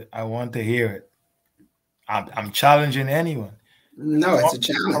want to hear it. I'm challenging anyone. No, Come it's up,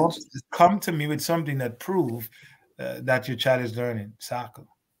 a come, up, challenge. come to me with something that prove that your child is learning, Sako.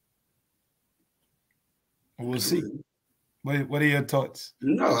 We'll see. What are your thoughts?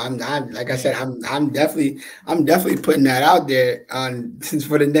 No, I'm like I said, I'm definitely putting that out there on since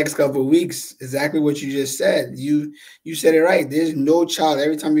for the next couple of weeks. Exactly what you just said. You said it right. There's no child.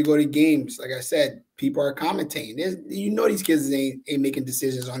 Every time we go to games, like I said, people are commentating. These kids ain't making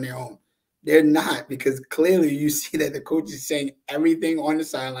decisions on their own. They're not because clearly you see that the coach is saying everything on the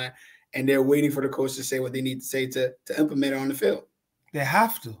sideline, and they're waiting for the coach to say what they need to say to implement it on the field. They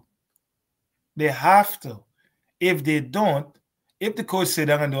have to. They have to. If they don't, if the coach sit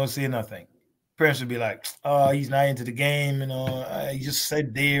down and don't say nothing, parents will be like, "Oh, he's not into the game. He just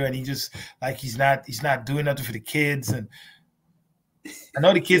sat there and he just like he's not doing nothing for the kids." And I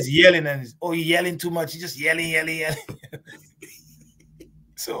know the kids yelling and he's yelling too much. He's just yelling, yelling, yelling.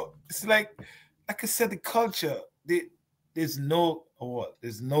 So it's like I said, the culture. There's no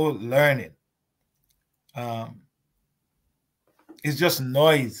learning. Um, it's just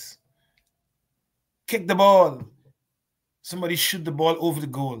noise. Kick the ball. Somebody shoot the ball over the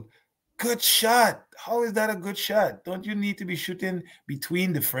goal. Good shot. How is that a good shot? Don't you need to be shooting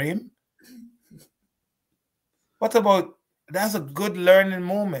between the frame? What about that's a good learning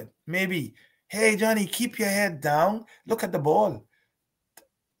moment? Maybe, hey Johnny, keep your head down. Look at the ball.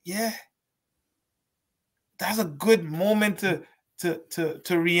 Yeah, that's a good moment to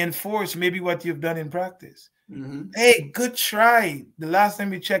reinforce maybe what you've done in practice. Mm-hmm. Hey, good try. The last time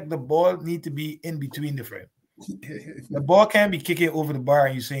we checked, the ball need to be in between the frame. The ball can't be kicking over the bar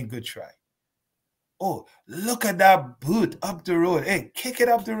and you saying good try. Oh, look at that boot up the road. Hey, kick it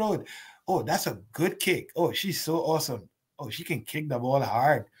up the road. Oh, that's a good kick. Oh, she's so awesome. Oh, she can kick the ball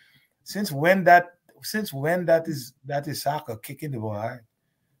hard. Since when that is soccer kicking the ball hard?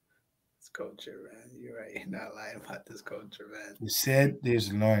 It's culture, man. You're right. You're not lying about this culture, man. You said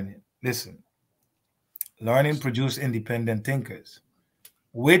there's learning. Listen, learning produce independent thinkers,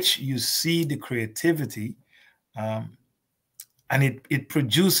 which you see the creativity, um, and it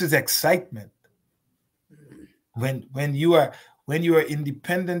produces excitement. When you are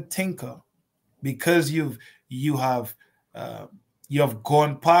independent thinker, because you have uh, you have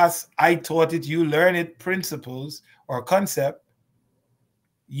gone past I taught it, you learn it principles or concept,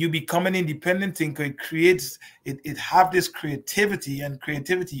 you become an independent thinker. It creates it have this creativity, and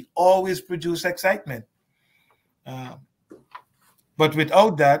creativity always produce excitement. uh, but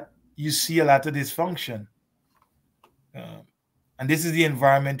without that, you see a lot of dysfunction. uh, and this is the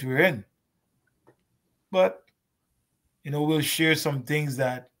environment we're in. But we'll share some things.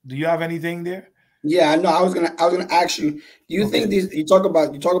 That do you have anything there? Yeah, I know. I was gonna ask you. Do you think Okay. these? You talk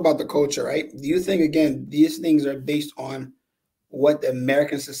about the culture, right? Do you think again these things are based on what the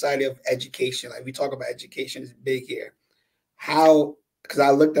American Society of Education, like we talk about education is big here. How, because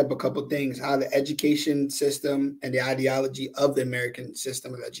I looked up a couple things, how the education system and the ideology of the American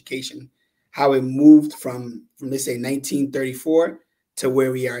system of education, how it moved from let's say 1934 to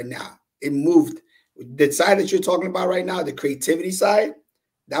where we are now. It moved. The side that you're talking about right now, the creativity side,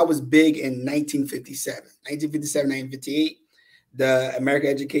 that was big in 1957, 1957, 1958. The American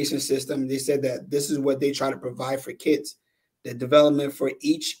education system, they said that this is what they try to provide for kids, the development for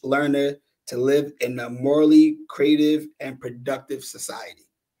each learner to live in a morally creative and productive society.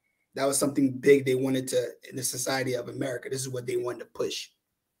 That was something big they wanted to in the society of America. This is what they wanted to push.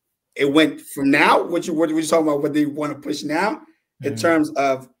 It went from now, what you talking about, what they want to push now in Mhm. terms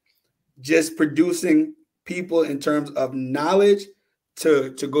of just producing people in terms of knowledge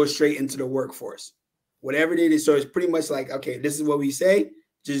to go straight into the workforce. Whatever it is. So it's pretty much like, okay, this is what we say,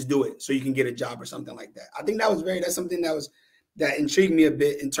 just do it so you can get a job or something like that. I think that's something that intrigued me a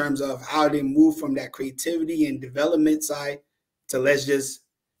bit in terms of how they move from that creativity and development side to let's just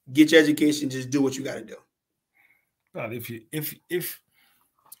get your education, just do what you got to do. Well,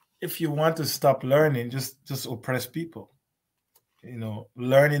 if you want to stop learning, just oppress people.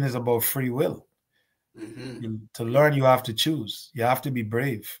 Learning is about free will. Mm-hmm. To learn, you have to choose. You have to be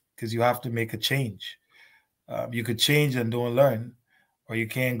brave, because you have to make a change. You could change and don't learn, or you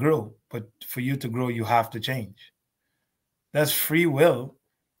can't grow. But for you to grow, you have to change. That's free will.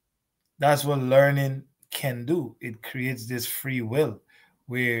 That's what learning can do. It creates this free will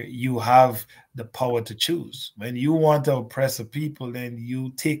where you have the power to choose. When you want to oppress a people, then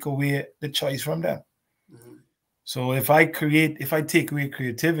you take away the choice from them. Mm-hmm. So if I take away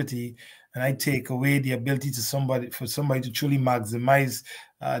creativity, and I take away the ability for somebody to truly maximize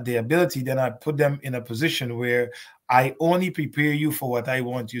their ability, then I put them in a position where I only prepare you for what I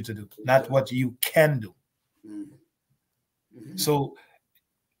want you to do, not what you can do. Mm-hmm. So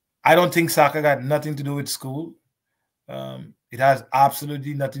I don't think soccer got nothing to do with school. It has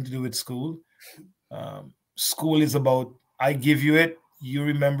absolutely nothing to do with school. School is about I give you it, you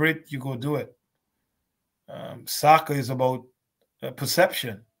remember it, you go do it. Soccer is about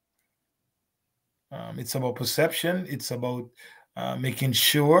perception. It's about perception. It's about making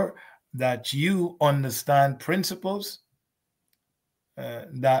sure that you understand principles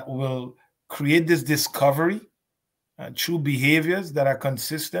that will create this discovery through behaviors that are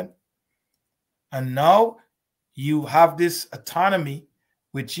consistent. And now you have this autonomy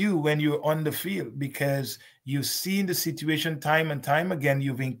with you when you're on the field, because you've seen the situation time and time again.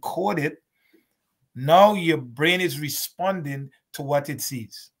 You've encoded. Now your brain is responding to what it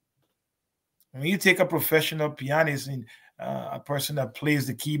sees. When you take a professional pianist and a person that plays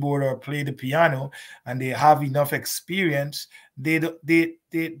the keyboard or play the piano, and they have enough experience, they're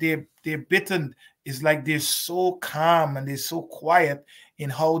bitten. It's like they're so calm and they're so quiet in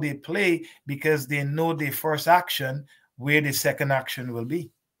how they play, because they know their first action where the second action will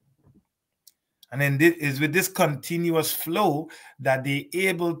be. And then this is with this continuous flow that they're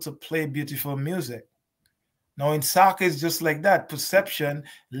able to play beautiful music. Now, in soccer, it's just like that. Perception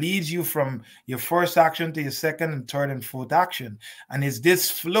leads you from your first action to your second and third and fourth action, and it's this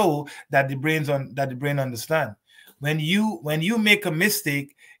flow that the brain understand. When you make a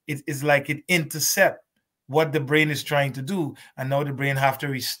mistake, it is like it intercept what the brain is trying to do, and now the brain have to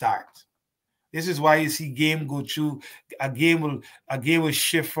restart. This is why you see game go through a game will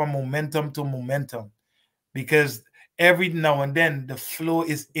shift from momentum to momentum, because every now and then the flow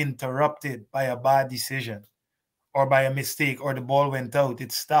is interrupted by a bad decision or by a mistake, or the ball went out,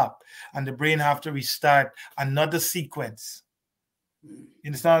 it stopped, and the brain have to restart another sequence. You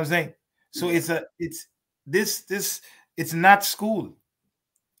understand what I'm saying? So Yeah. this it's not school.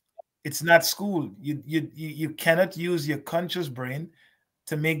 It's not school. You cannot use your conscious brain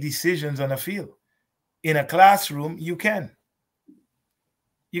to make decisions on a field. In a classroom, you can.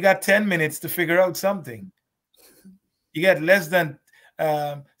 you got 10 minutes to figure out something. You got less than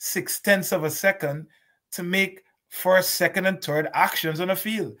 6/10 of a second to make first, second, and third actions on a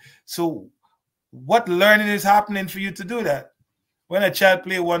field. So what learning is happening for you to do that? When a child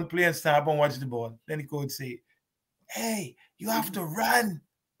play one play and stand up and watch the ball, then the coach say, hey, you have to run.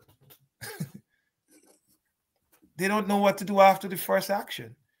 They don't know what to do after the first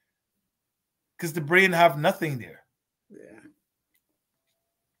action because the brain have nothing there. Yeah.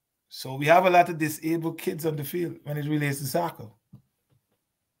 So we have a lot of disabled kids on the field when it relates to soccer.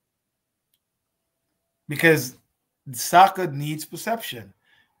 Because soccer needs perception.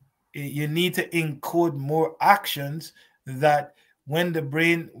 You need to encode more actions that when the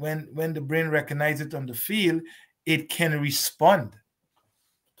brain recognizes it on the field, it can respond.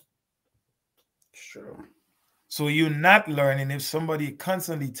 Sure. So you're not learning if somebody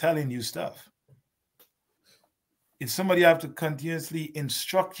constantly telling you stuff. If somebody have to continuously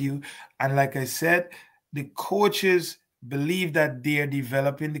instruct you, and like I said, the coaches believe that they are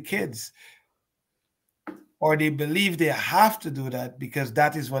developing the kids, or they believe they have to do that because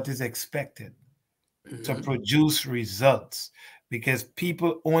that is what is expected to produce results, because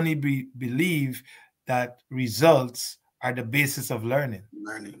people only believe that results are the basis of learning.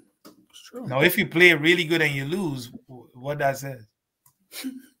 True. Now, if you play really good and you lose, what that says?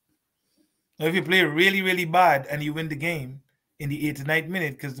 Now, if you play really, really bad and you win the game in the 89th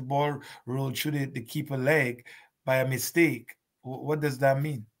minute because the ball rolled through the keeper leg by a mistake, what does that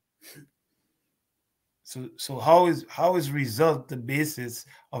mean? So how is result the basis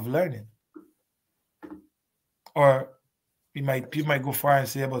of learning? Or people might go far and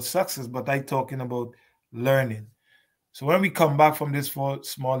say about success, but I'm talking about learning. So when we come back from this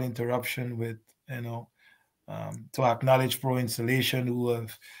small interruption with, to acknowledge Pro Installation, who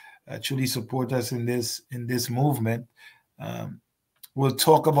have truly support us in this movement, we'll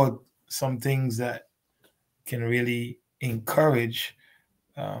talk about some things that can really encourage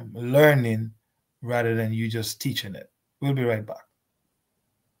learning rather than you just teaching it. We'll be right back.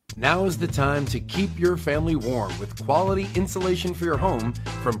 Now is the time to keep your family warm with quality insulation for your home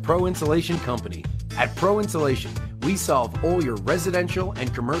from Pro Insulation Company. At Pro Insulation, we solve all your residential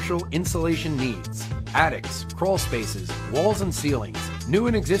and commercial insulation needs. Attics, crawl spaces, walls and ceilings, new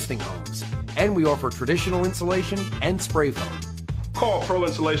and existing homes. And we offer traditional insulation and spray foam. Call Pro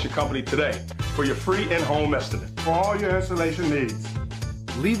Insulation Company today for your free in-home estimate for all your insulation needs.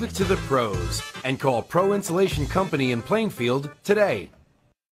 Leave it to the pros and call Pro Insulation Company in Plainfield today.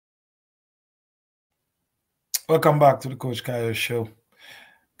 Welcome back to the Coach Kayode Show.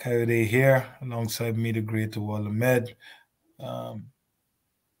 Kayode here, alongside me, the great Wall Ahmed. I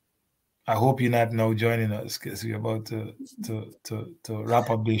hope you're not now joining us because we're about to wrap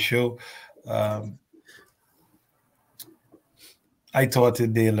up the show. I taught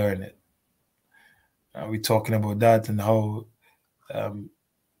it, they learn it. We're talking about that and how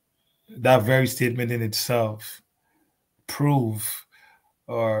that very statement in itself prove,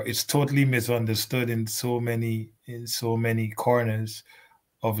 or it's totally misunderstood in so many corners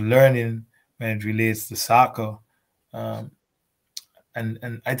of learning when it relates to soccer.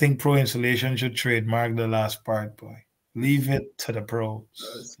 And I think Pro Installation should trademark the last part, boy. Leave it to the pros.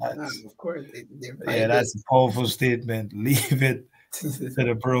 Of course. That's a powerful statement. Leave it to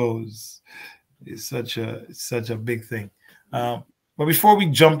the pros. It's such a big thing. But before we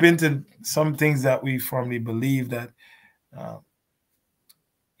jump into some things that we firmly believe that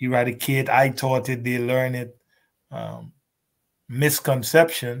eradicate, I taught it, they learn it,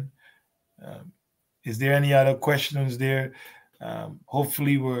 misconception. Is there any other questions there?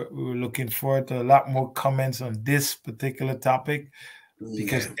 Hopefully we're looking forward to a lot more comments on this particular topic,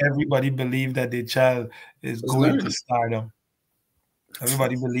 because everybody believes that their child is going to stardom.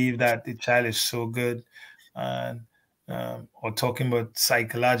 Everybody believes that the child is so good, and or talking about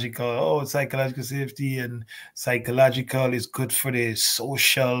psychological safety, and psychological is good for the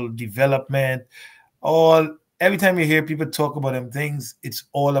social development. Every time you hear people talk about them things, it's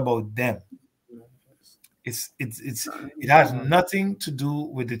all about them. It has nothing to do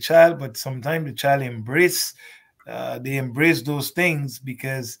with the child, but sometimes the child embrace those things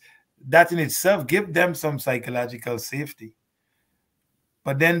because that in itself give them some psychological safety.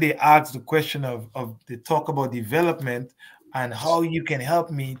 But then they ask the question of they talk about development and how you can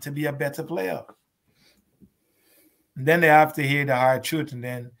help me to be a better player. And then they have to hear the hard truth. And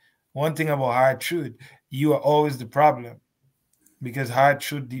then one thing about hard truth, you are always the problem, because hard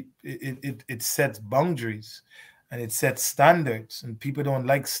truth, it sets boundaries and it sets standards, and people don't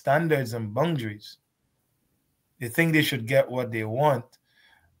like standards and boundaries. They think they should get what they want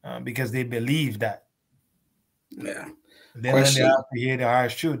because they believe that. Yeah. Then when they Question. have to hear the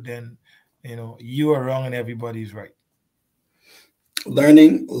harsh truth, then you are wrong and everybody's right.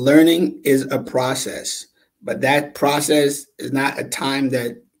 Learning is a process, but that process is not a time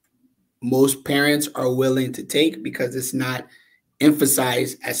that most parents are willing to take because it's not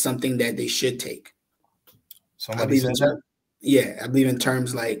emphasized as something that they should take. Somebody said that? Yeah, I believe in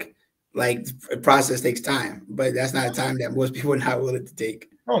terms like a process takes time, but that's not a time that most people are not willing to take.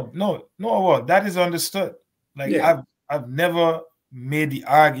 No. Well, that is understood. Like Yeah. I've never made the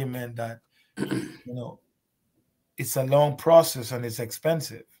argument that it's a long process and it's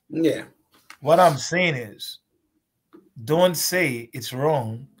expensive. Yeah. What I'm saying is, don't say it's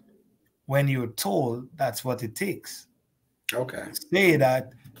wrong when you're told that's what it takes. Okay. Say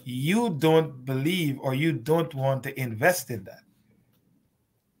that you don't believe or you don't want to invest in that.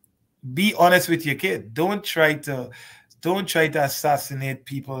 Be honest with your kid. Don't try to assassinate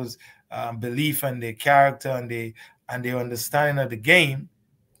people's belief and their character and their understanding of the game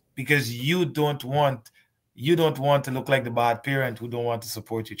because you don't want to look like the bad parent who don't want to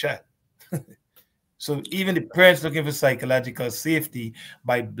support your child. So even the parents looking for psychological safety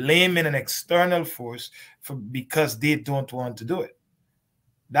by blaming an external force because they don't want to do it.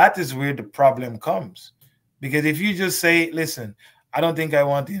 That is where the problem comes. Because if you just say, listen, I don't think I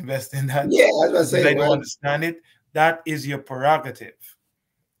want to invest in that. Yeah, I was gonna say, I don't understand it. That is your prerogative.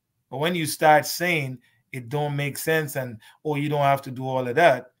 But when you start saying it don't make sense and you don't have to do all of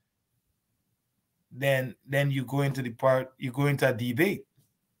that, then you go into a debate.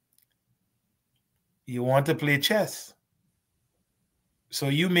 You want to play chess. So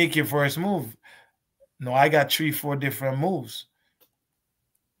you make your first move. No, I got 3-4 different moves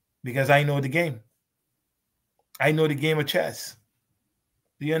because I know the game. I know the game of chess.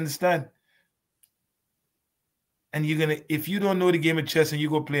 Do you understand? And if you don't know the game of chess and you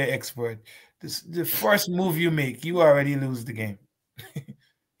go play an expert, the first move you make, you already lose the game.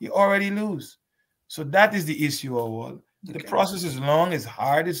 You already lose. So that is the issue of all. The process is long, it's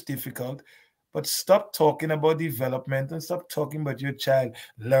hard, it's difficult, but stop talking about development and stop talking about your child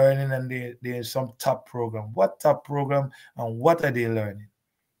learning and there's some top program. What top program and what are they learning?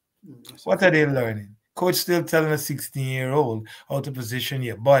 What are they learning? Coach still telling a 16-year-old how to position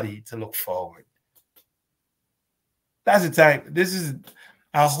your body to look forward. That's the type. This is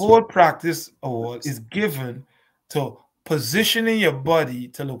a whole practice award is given to positioning your body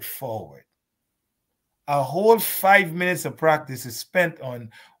to look forward. A whole 5 minutes of practice is spent on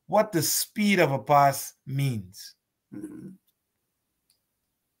what the speed of a pass means.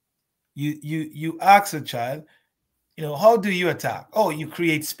 You ask a child, how do you attack? Oh, you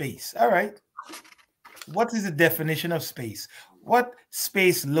create space. All right. What is the definition of space? What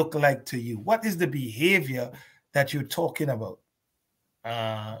space look like to you? What is the behavior that you're talking about?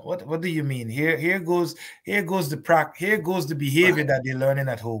 What do you mean? Here goes the behavior that they're learning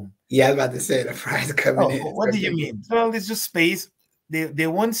at home. Yeah, I was about to say the prize coming in. What do you mean? Well, it's just space. They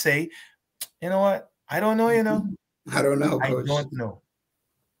won't say, you know what? I don't know, I don't know, Coach. I don't know.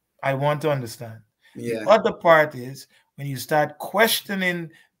 I want to understand. Yeah. The other part is when you start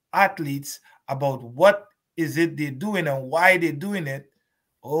questioning athletes about what is it they're doing and why they're doing it.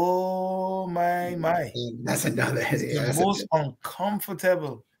 Oh my. That's another. The most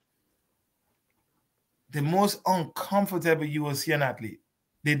uncomfortable you will see an athlete.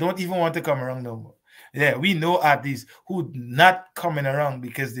 They don't even want to come around no more. Yeah, we know athletes who not coming around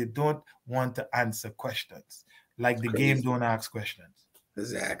because they don't want to answer questions. Like the game don't ask questions.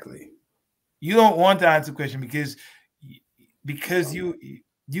 Exactly. You don't want to answer questions because you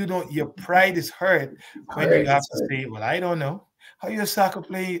don't, your pride is hurt when you have to say, well, I don't know. How you a soccer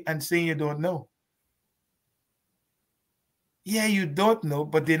player and saying you don't know? Yeah, you don't know,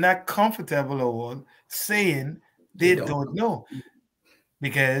 but they're not comfortable or saying they don't know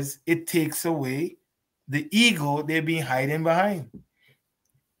because it takes away the ego they've been hiding behind,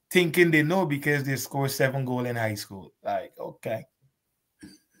 thinking they know because they scored 7 goals in high school. Like, okay.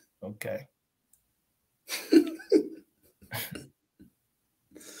 All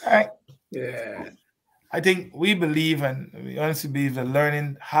right. Yeah. I think we believe and we honestly believe that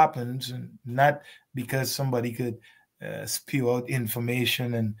learning happens and not because somebody could spew out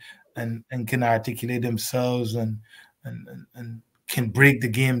information and can articulate themselves and can break the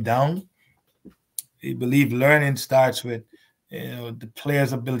game down. We believe learning starts with the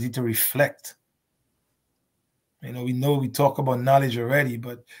player's ability to reflect. We talk about knowledge already,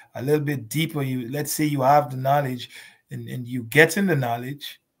 but a little bit deeper. Let's say you have the knowledge and you get in the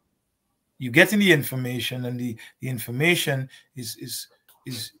knowledge. You get in the information, and the information is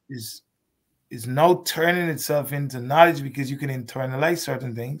now turning itself into knowledge because you can internalize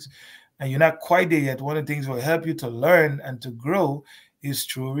certain things, and you're not quite there yet, one of the things that will help you to learn and to grow is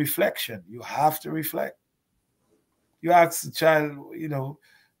through reflection. You have to reflect. You ask the child,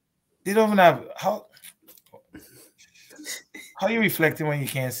 they don't even have how are you reflecting when you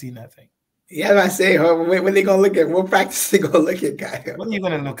can't see nothing? Yeah, I say, when they gonna look at what practice they gonna look at, guy? What are you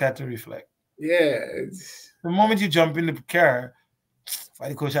gonna look at to reflect? Yeah. The moment you jump in the car, why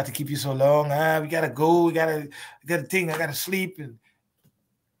the coach had to keep you so long? We gotta go, I gotta think, I gotta sleep. And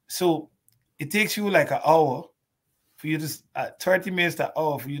so it takes you like an hour for you to 30 minutes to an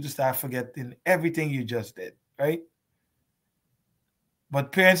hour for you to start forgetting everything you just did, right?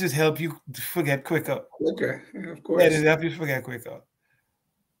 But parents just help you to forget quicker. Quicker, of course. Yeah, they help you forget quicker.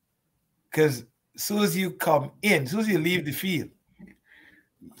 Because as soon as you come in, as soon as you leave the field,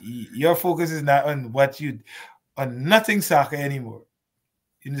 your focus is not on on nothing soccer anymore.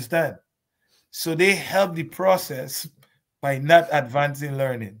 You understand? So they help the process by not advancing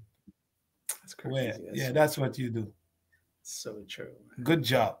learning. That's crazy. Yeah, that's what you do. So true. Good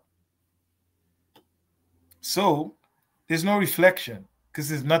job. So there's no reflection because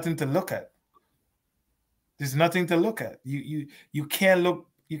there's nothing to look at. There's nothing to look at. You can't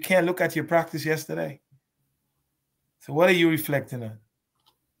look at your practice yesterday. So what are you reflecting on?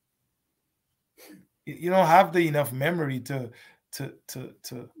 You don't have the enough memory to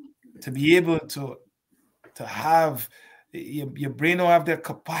be able to have your brain don't have the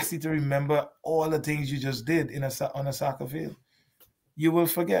capacity to remember all the things you just did on a soccer field. You will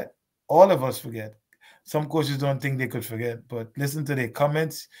forget. All of us forget. Some coaches don't think they could forget, but listen to their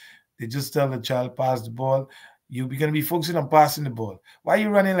comments. They just tell the child, pass the ball. You're going to be focusing on passing the ball. Why are you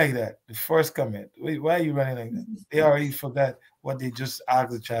running like that? The first comment. Why are you running like that? They already forgot what they just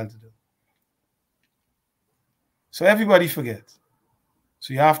asked the child to do. So everybody forgets.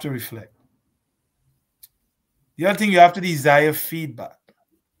 So you have to reflect. The other thing, you have to desire feedback.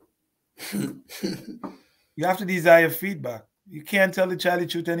 You have to desire feedback. You can't tell the child the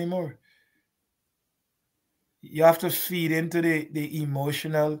truth anymore. You have to feed into the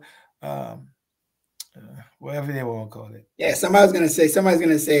emotional, whatever they want to call it. Yeah, somebody's gonna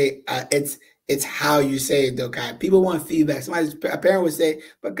say it's how you say it though, guy. People want feedback. A parent would say,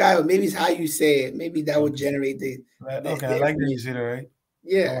 but guy, maybe it's how you say it. Maybe that would generate the okay, I like that you said it, right?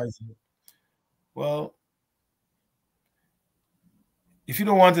 Yeah. Well, if you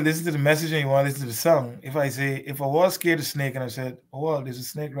don't want to listen to the message and you want to listen to the song, if I was scared of snake and I said, oh, well, there's a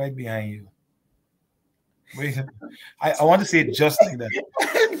snake right behind you. Wait, I want to say it just like that.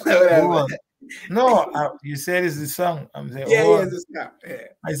 Oh, no, you said it's the song. I'm saying,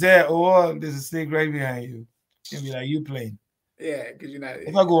 I said, oh, there's a snake right behind you. You'll be like, you playing. Yeah, because you're not.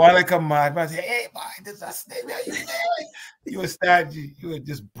 If I go on like a mad, I say, hey, boy, there's a snake behind you. You would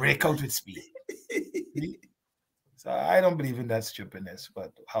just break out with speed. So I don't believe in that stupidness,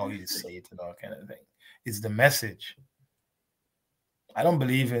 but how you say it and all kind of thing. It's the message. I don't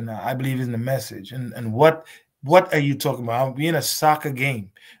believe in I believe in the message. And what are you talking about? We're in a soccer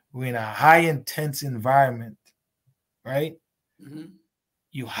game. We're in a high intense environment, right? Mm-hmm.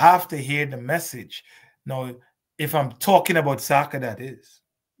 You have to hear the message. Now, if I'm talking about soccer, that is.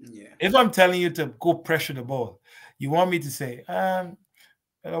 Yeah. If I'm telling you to go pressure the ball, you want me to say,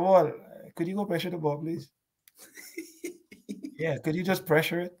 well, could you go pressure the ball, please? Yeah, could you just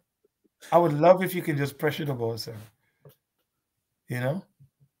pressure it? I would love if you can just pressure the ball, sir. You know?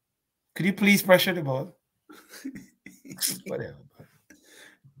 Could you please pressure the ball? Whatever.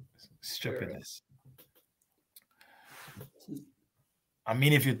 Stupidness. I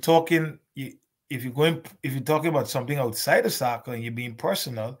mean, if you're talking about something outside of soccer and you're being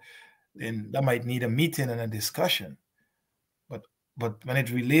personal, then that might need a meeting and a discussion. But when it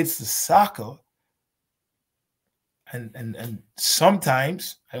relates to soccer, and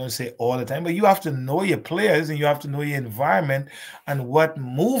sometimes, I don't say all the time, but you have to know your players and you have to know your environment and what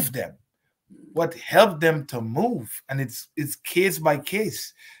moved them, what helped them to move. And it's case by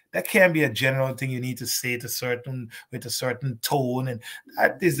case. That can't be a general thing you need to say with a certain tone. And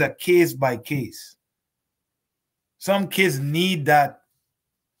that is a case by case. Some kids need that.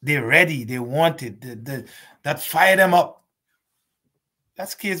 They're ready. They want it. That fire them up.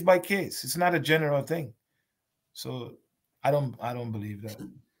 That's case by case. It's not a general thing. So I don't believe that.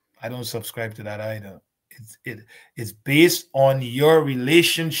 I don't subscribe to that either. It's based on your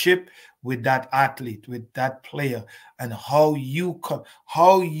relationship with that athlete, with that player, and how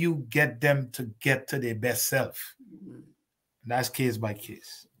you get them to get to their best self. And that's case by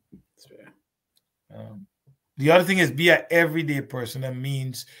case. That's fair. The other thing is be an everyday person. That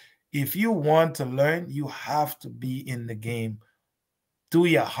means if you want to learn, you have to be in the game. Do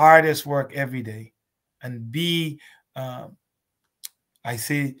your hardest work every day. And be, I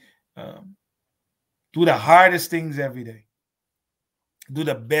say, Do the hardest things every day. Do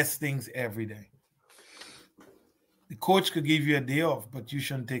the best things every day. The coach could give you a day off, but you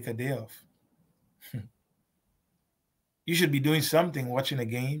shouldn't take a day off. You should be doing something, watching a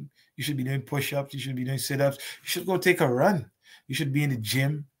game. You should be doing push-ups. You should be doing sit-ups. You should go take a run. You should be in the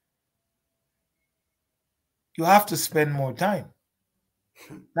gym. You have to spend more time.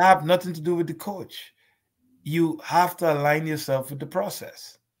 That have nothing to do with the coach. You have to align yourself with the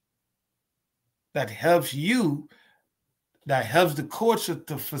process. That helps you, that helps the coach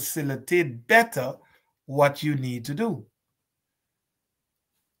to facilitate better what you need to do.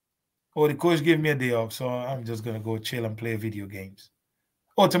 Oh, the coach gave me a day off, so I'm just going to go chill and play video games.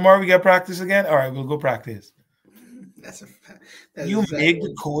 Oh, tomorrow we got practice again? All right, we'll go practice. That's you exactly make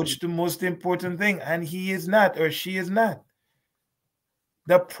the coach the most important thing, and he is not, or she is not.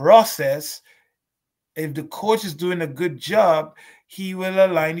 The process, if the coach is doing a good job, he will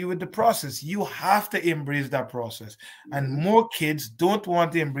align you with the process. You have to embrace that process. And more kids don't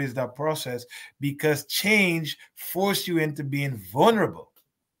want to embrace that process because change forces you into being vulnerable.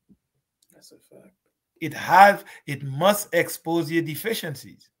 That's a fact. It must expose your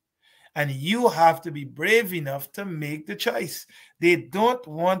deficiencies. And you have to be brave enough to make the choice. They don't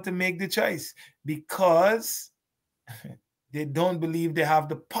want to make the choice because they don't believe they have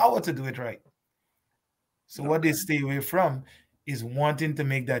the power to do it right. So what they stay away from is wanting to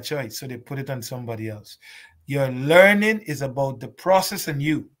make that choice. So they put it on somebody else. Your learning is about the process and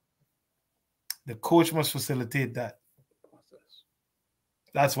you. The coach must facilitate that.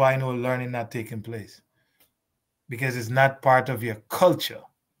 That's why I know learning not taking place. Because it's not part of your culture.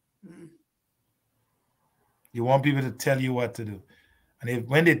 You want people to tell you what to do. And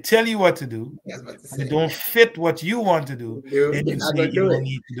when they tell you what to do, and they don't fit what you want to do, then you say you don't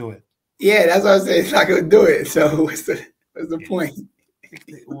need to do it. Yeah, that's what I say. It's not going to do it. So what's the point?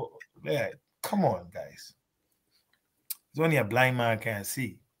 Well, yeah, come on, guys. It's only a blind man can't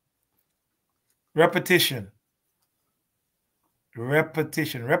see. Repetition.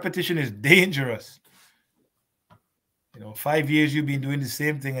 Repetition is dangerous. 5 years you've been doing the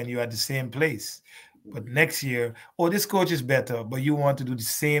same thing and you're at the same place. But next year, this coach is better, but you want to do the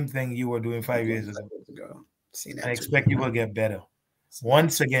same thing you were doing 5 years ago. I expect you will get better.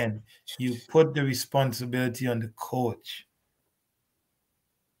 Once again, you put the responsibility on the coach.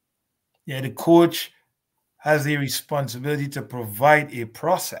 Yeah, the coach has a responsibility to provide a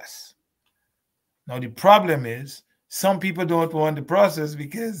process. Now, the problem is some people don't want the process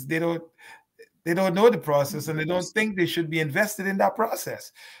because they don't know the process and they don't think they should be invested in that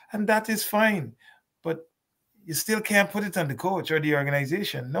process. And that is fine. But you still can't put it on the coach or the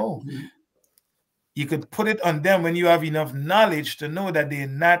organization. No. You could put it on them when you have enough knowledge to know that they're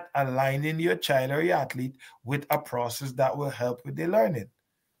not aligning your child or your athlete with a process that will help with their learning.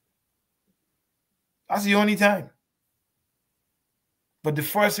 That's the only time. But the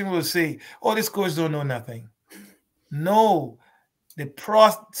first thing we'll say, this coach don't know nothing. No. The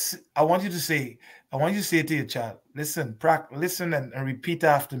process, I want you to say to your child, listen and repeat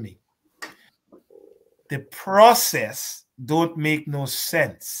after me. The process don't make no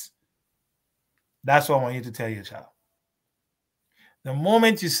sense. That's what I want you to tell your child. The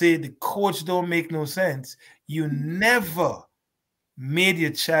moment you say the coach don't make no sense, you never made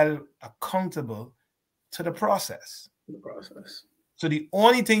your child accountable to the process. So the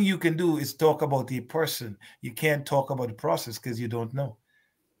only thing you can do is talk about the person. You can't talk about the process because you don't know.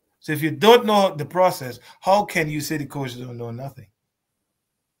 So if you don't know the process, how can you say the coach don't know nothing?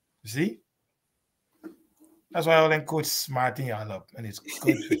 You see? That's why all them coaches smarting y'all up, and it's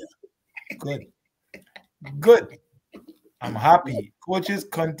good for you. Good. I'm happy. Coaches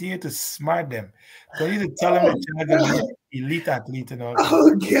continue to smart them. Continue to tell them that you're not going to be an elite athlete and all.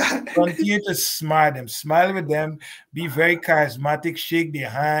 Oh, God. Continue to smart them. Smile with them. Be very charismatic. Shake their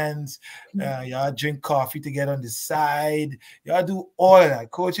hands. Y'all drink coffee together on the side. Y'all do all of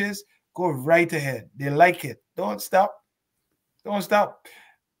that. Coaches, go right ahead. They like it. Don't stop. Don't stop.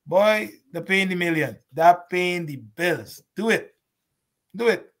 Boy, they're paying the million. They're paying the bills. Do it. Do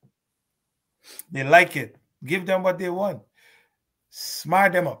it. They like it. Give them what they want.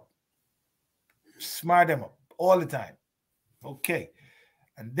 Smart them up. Smart them up all the time. Okay.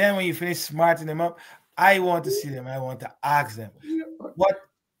 And then when you finish smarting them up, I want to see them. I want to ask them,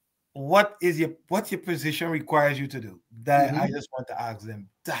 what your position requires you to do? That I just want to ask them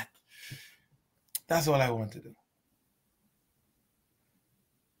that. That's all I want to do.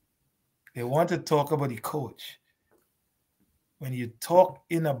 They want to talk about the coach. When you talk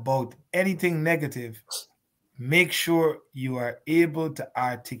in about anything negative, make sure you are able to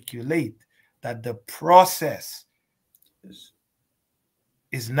articulate that the process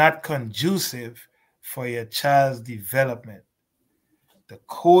is not conducive for your child's development. The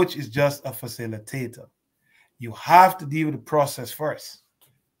coach is just a facilitator. You have to deal with the process first.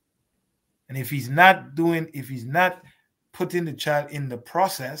 And if he's not putting the child in the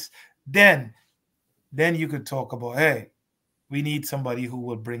process, then you could talk about, hey, we need somebody who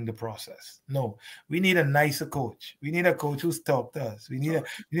will bring the process. No, we need a nicer coach. We need a coach who's talk to us. We need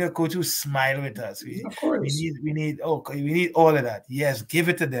a coach who smile with us. Of course. We need all of that. Yes, give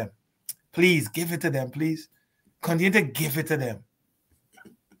it to them. Please give it to them, please. Continue to give it to them.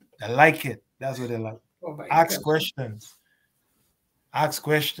 They like it. That's what they like. Ask questions. Ask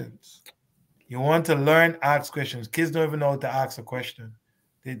questions. You want to learn, ask questions. Kids don't even know how to ask a question.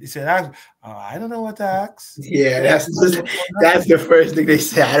 They said, I don't know what to ask. Yeah, that's the first thing they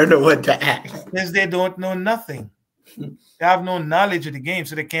say. I don't know what to ask. Because they don't know nothing. They have no knowledge of the game,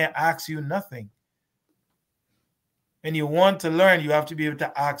 so they can't ask you nothing. When you want to learn, you have to be able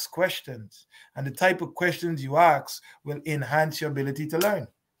to ask questions. And the type of questions you ask will enhance your ability to learn.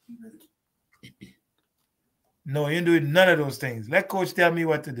 No, you ain't doing none of those things. Let coach tell me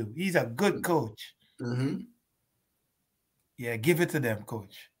what to do. He's a good coach. Mm-hmm. Yeah, give it to them,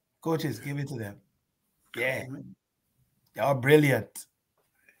 coach. Coaches, give it to them. Yeah. Y'all brilliant.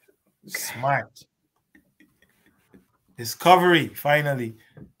 Smart. Discovery, finally.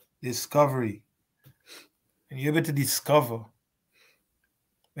 Discovery. And you're able to discover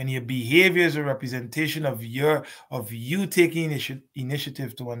when your behavior is a representation of you taking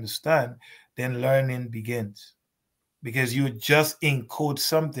initiative to understand, then learning begins. Because you just encode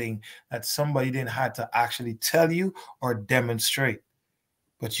something that somebody didn't have to actually tell you or demonstrate,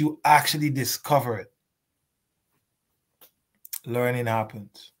 but you actually discover it. Learning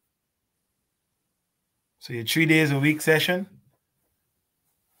happens. So your 3 days a week session,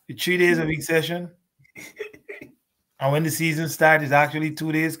 and when the season starts, it's actually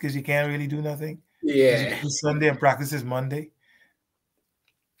 2 days because you can't really do nothing. Yeah. You do Sunday and practice is Monday.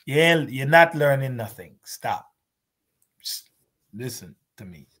 Yeah, you're not learning nothing. Stop. Just listen to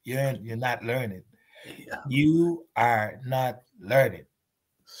me. You're not learning. Yeah. You are not learning.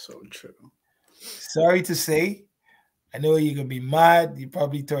 So true. Sorry to say, I know you're gonna be mad. You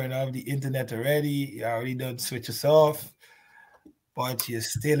probably turned off the internet already. You already done switch us off, but you're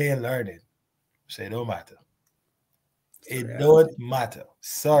still ain't learning. So it don't matter. It don't matter.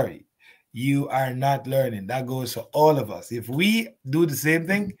 Sorry. You are not learning. That goes for all of us. If we do the same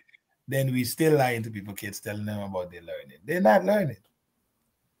thing, then we still lying to people, kids, telling them about their learning. They're not learning.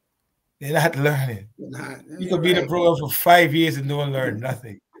 They're not learning. You could be in the program for 5 years and don't learn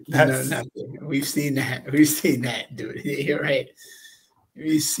nothing. Nothing. We've seen that. We've seen that, dude. You're right.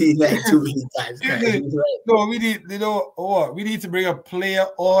 We've seen that too many times. Right. No, we need, we need to bring a player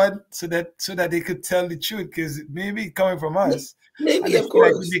on so that they could tell the truth, because maybe coming from us, maybe of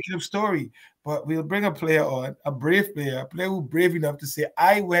course, like we're making up story. But we'll bring a player on, a brave player, a player who's brave enough to say,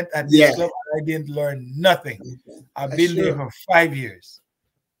 I went at this club and I didn't learn nothing. I've been there for 5 years.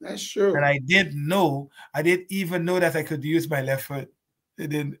 That's true. And I didn't even know that I could use my left foot.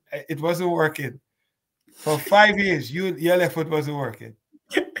 It wasn't working. For 5 years, your left foot wasn't working.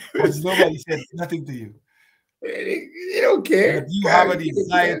 Nobody said nothing to you. They don't care. But you have a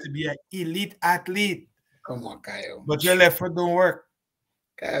desire to be an elite athlete. Come on, Kyle. But your left foot don't work.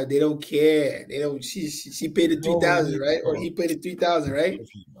 Kyle, they don't care. They don't. She paid the 3,000, right? Or he paid the 3,000, right?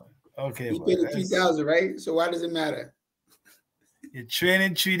 Okay. He paid the 3,000, right? So why does it matter? You're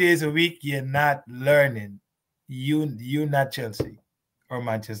training 3 days a week. You're not learning. You're not Chelsea or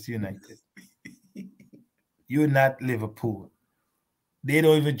Manchester United. You're not Liverpool. They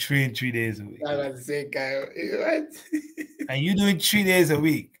don't even train 3 days a week. I was about to say, Kyle, what? And you're doing 3 days a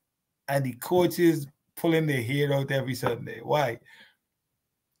week, and the coaches pulling their hair out every Sunday. Why?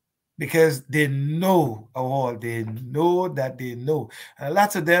 Because they know all. They know that they know. And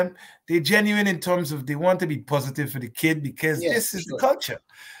lots of them, they're genuine in terms of they want to be positive for the kid, because this is the culture.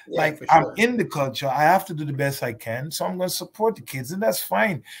 I'm in the culture. I have to do the best I can. So I'm going to support the kids. And that's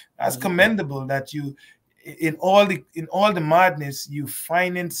fine. That's commendable that you, in all the madness, you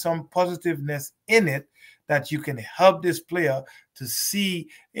finding some positiveness in it, that you can help this player to see,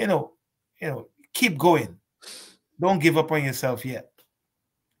 keep going. Don't give up on yourself yet.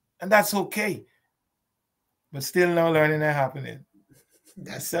 And that's okay. But still no learning that happening.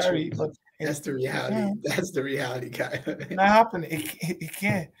 That's sorry, but that's the reality. That's the reality, guy. Not happening. It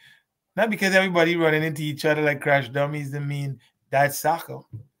can't. Not because everybody running into each other like crash dummies that mean that's soccer.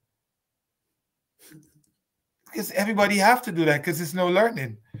 Because everybody have to do that because it's no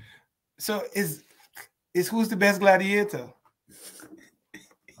learning. So is who's the best gladiator?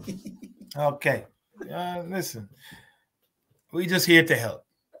 Okay. Listen. We just here to help.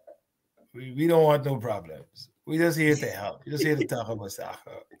 We don't want no problems. We just here to help. We just here to talk about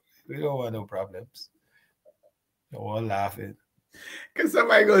soccer. We don't want no problems. We're all laughing. Because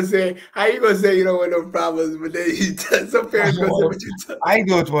somebody gonna say, how you gonna say you don't want no problems, but then you some parents gonna say what you tell. I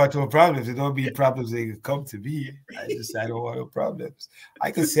don't want no problems. It don't be problems they can come to me. I just say I don't want no problems.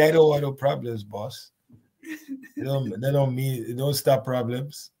 I can say I don't want no problems, boss. They don't mean it don't stop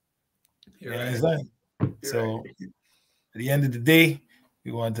problems. You understand? So at the end of the day,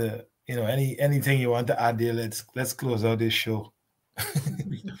 we want to, anything you want to add there, let's close out this show.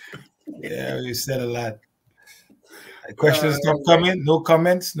 Yeah, we said a lot. Questions stop coming. No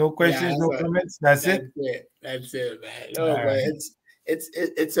comments. No questions. No comments. That's it. That's it, man. No, but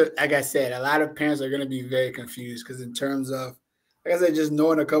it's like I said, a lot of parents are going to be very confused because in terms of, like I said, just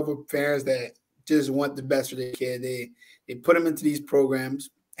knowing a couple of parents that just want the best for their kid, they put them into these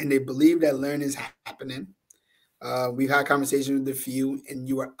programs and they believe that learning is happening. We've had conversations with a few, and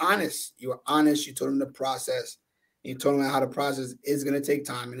you were honest. You were honest. You told them the process. You told them how the process is going to take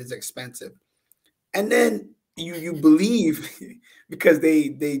time and it's expensive, and then you believe because they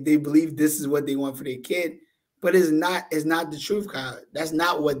believe this is what they want for their kid, but it's not the truth, Kyle. That's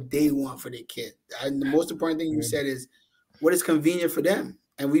not what they want for their kid. And the most important thing you said is what is convenient for them,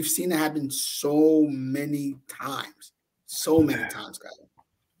 and we've seen it happen so many times, Kyle.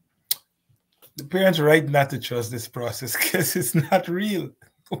 The parents are right not to trust this process because it's not real.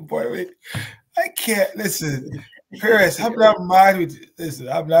 Oh boy, wait. I can't listen. Parents, I'm not mad with you. Listen,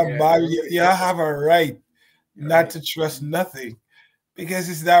 I'm not mad with you. You have a right not to trust nothing because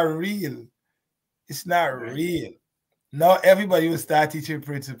it's not real. It's not real. Now everybody will start teaching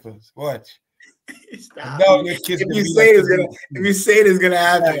principles. Watch. Now if you say it's gonna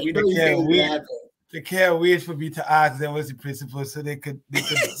happen, you know can't wait. They can't wait for me to ask them what's the principle so they could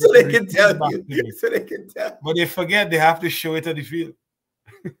so they can tell you. So they can tell. But they forget they have to show it on the field.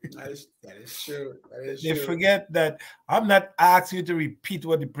 That is true. They forget that I'm not asking you to repeat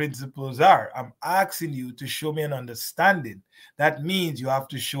what the principles are. I'm asking you to show me an understanding. That means you have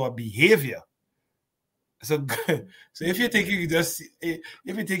to show a behavior. So if you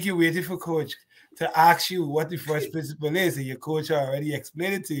think you're waiting for coach to ask you what the first principle is and your coach already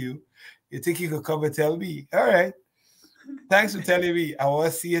explained it to you, you think you could come and tell me? All right. Thanks for telling me. I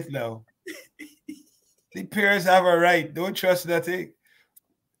want to see it now. The parents have a right. Don't trust nothing.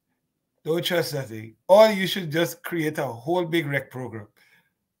 Don't trust nothing. Or you should just create a whole big rec program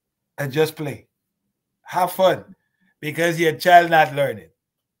and just play. Have fun because your child not learning.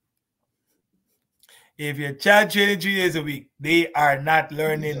 If your child training 3 days a week, they are not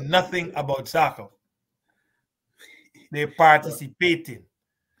learning nothing about soccer. They're participating.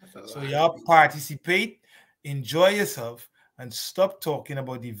 So y'all participate, enjoy yourself, and stop talking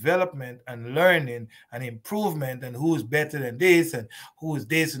about development and learning and improvement and who's better than this and who is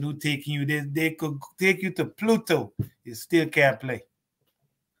this and who taking you this. They could take you to Pluto. You still can't play.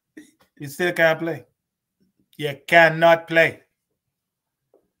 You still can't play. You cannot play.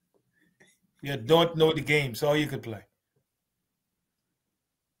 You don't know the game, so you could play.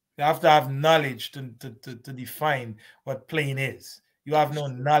 You have to have knowledge to define what playing is. You have no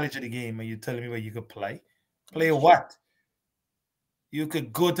knowledge of the game and you're telling me where you could play. Play what? You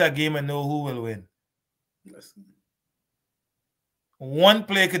could go to a game and know who will win. One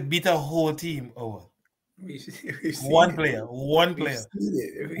player could beat a whole team. One player. One player.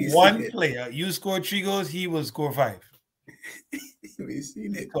 You score 3 goals, he will score 5. We've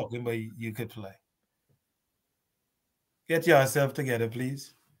seen it. Talking about you could play. Get yourself together,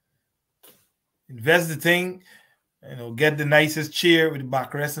 please. Invest the thing. Get the nicest chair with the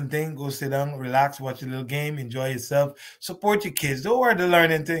backrest and thing. Go sit down, relax, watch a little game, enjoy yourself. Support your kids. Don't worry the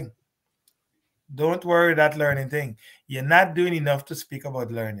learning thing. Don't worry that learning thing. You're not doing enough to speak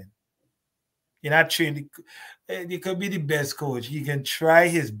about learning. You're not trained. You could be the best coach. He can try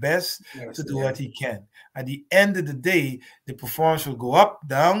his best to do what he can. At the end of the day, the performance will go up,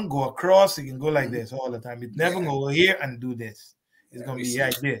 down, go across. It can go like this all the time. It's never going to go here and do this. It's going to be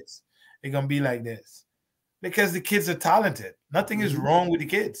like this. It's going to be like this. Because the kids are talented. Nothing is wrong with the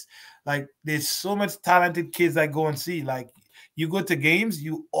kids. Like, there's so much talented kids I go and see. Like, you go to games,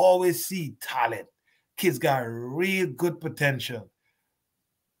 you always see talent. Kids got real good potential.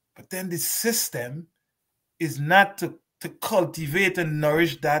 But then the system is not to cultivate and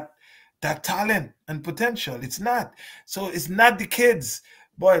nourish that talent and potential. It's not. So it's not the kids.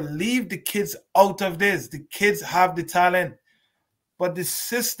 Boy, leave the kids out of this. The kids have the talent. But the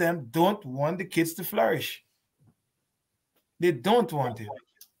system don't want the kids to flourish. They don't want it.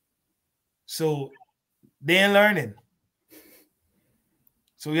 So they ain't learning.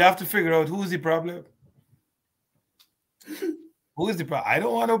 So we have to figure out who's the problem. Who is the problem? I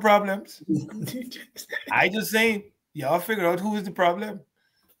don't want no problems. I just saying, y'all figure out who is the problem.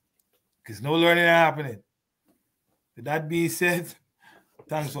 Because no learning happening. With that being said,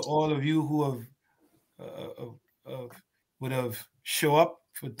 thanks for all of you who would have show up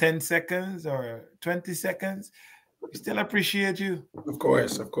for 10 seconds or 20 seconds. We still appreciate you. Of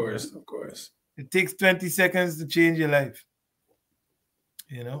course, of course, of course. It takes 20 seconds to change your life.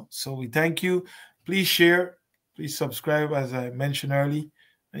 You know, so we thank you. Please share. Please subscribe, as I mentioned earlier.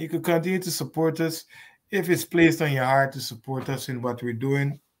 And you can continue to support us if it's placed on your heart to support us in what we're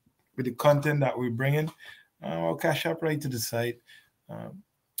doing with the content that we're bringing. I'll cash up right to the side.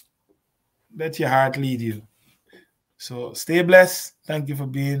 Let your heart lead you. So stay blessed. Thank you for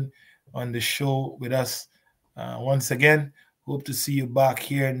being on the show with us. Once again, hope to see you back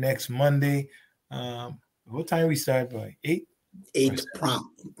here next Monday. What time we start by? 8? 8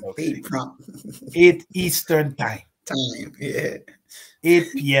 prompt. Okay. 8 prompt. 8 Eastern time. Yeah.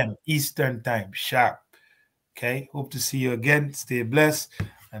 8 p.m. Eastern time, sharp. Okay. Hope to see you again. Stay blessed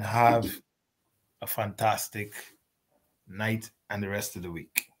and have a fantastic night and the rest of the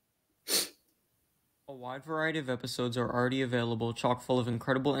week. A wide variety of episodes are already available, chock full of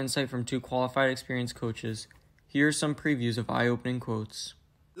incredible insight from 2 qualified experienced coaches. Here are some previews of eye-opening quotes.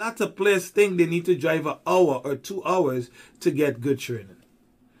 Lots of players think they need to drive an hour or 2 hours to get good training.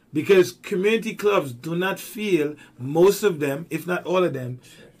 Because community clubs do not feel, most of them, if not all of them,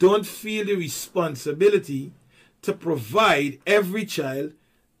 don't feel the responsibility to provide every child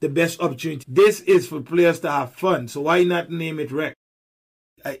the best opportunity. This is for players to have fun, so why not name it rec?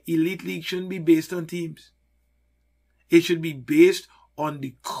 An elite league shouldn't be based on teams. It should be based on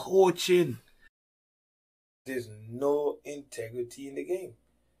the coaching. There's no integrity in the game.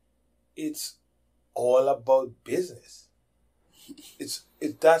 It's all about business.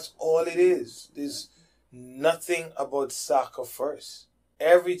 That's all it is. There's nothing about soccer first.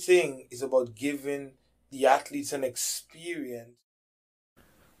 Everything is about giving the athletes an experience.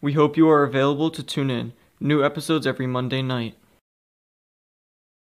 We hope you are available to tune in. New episodes every Monday night.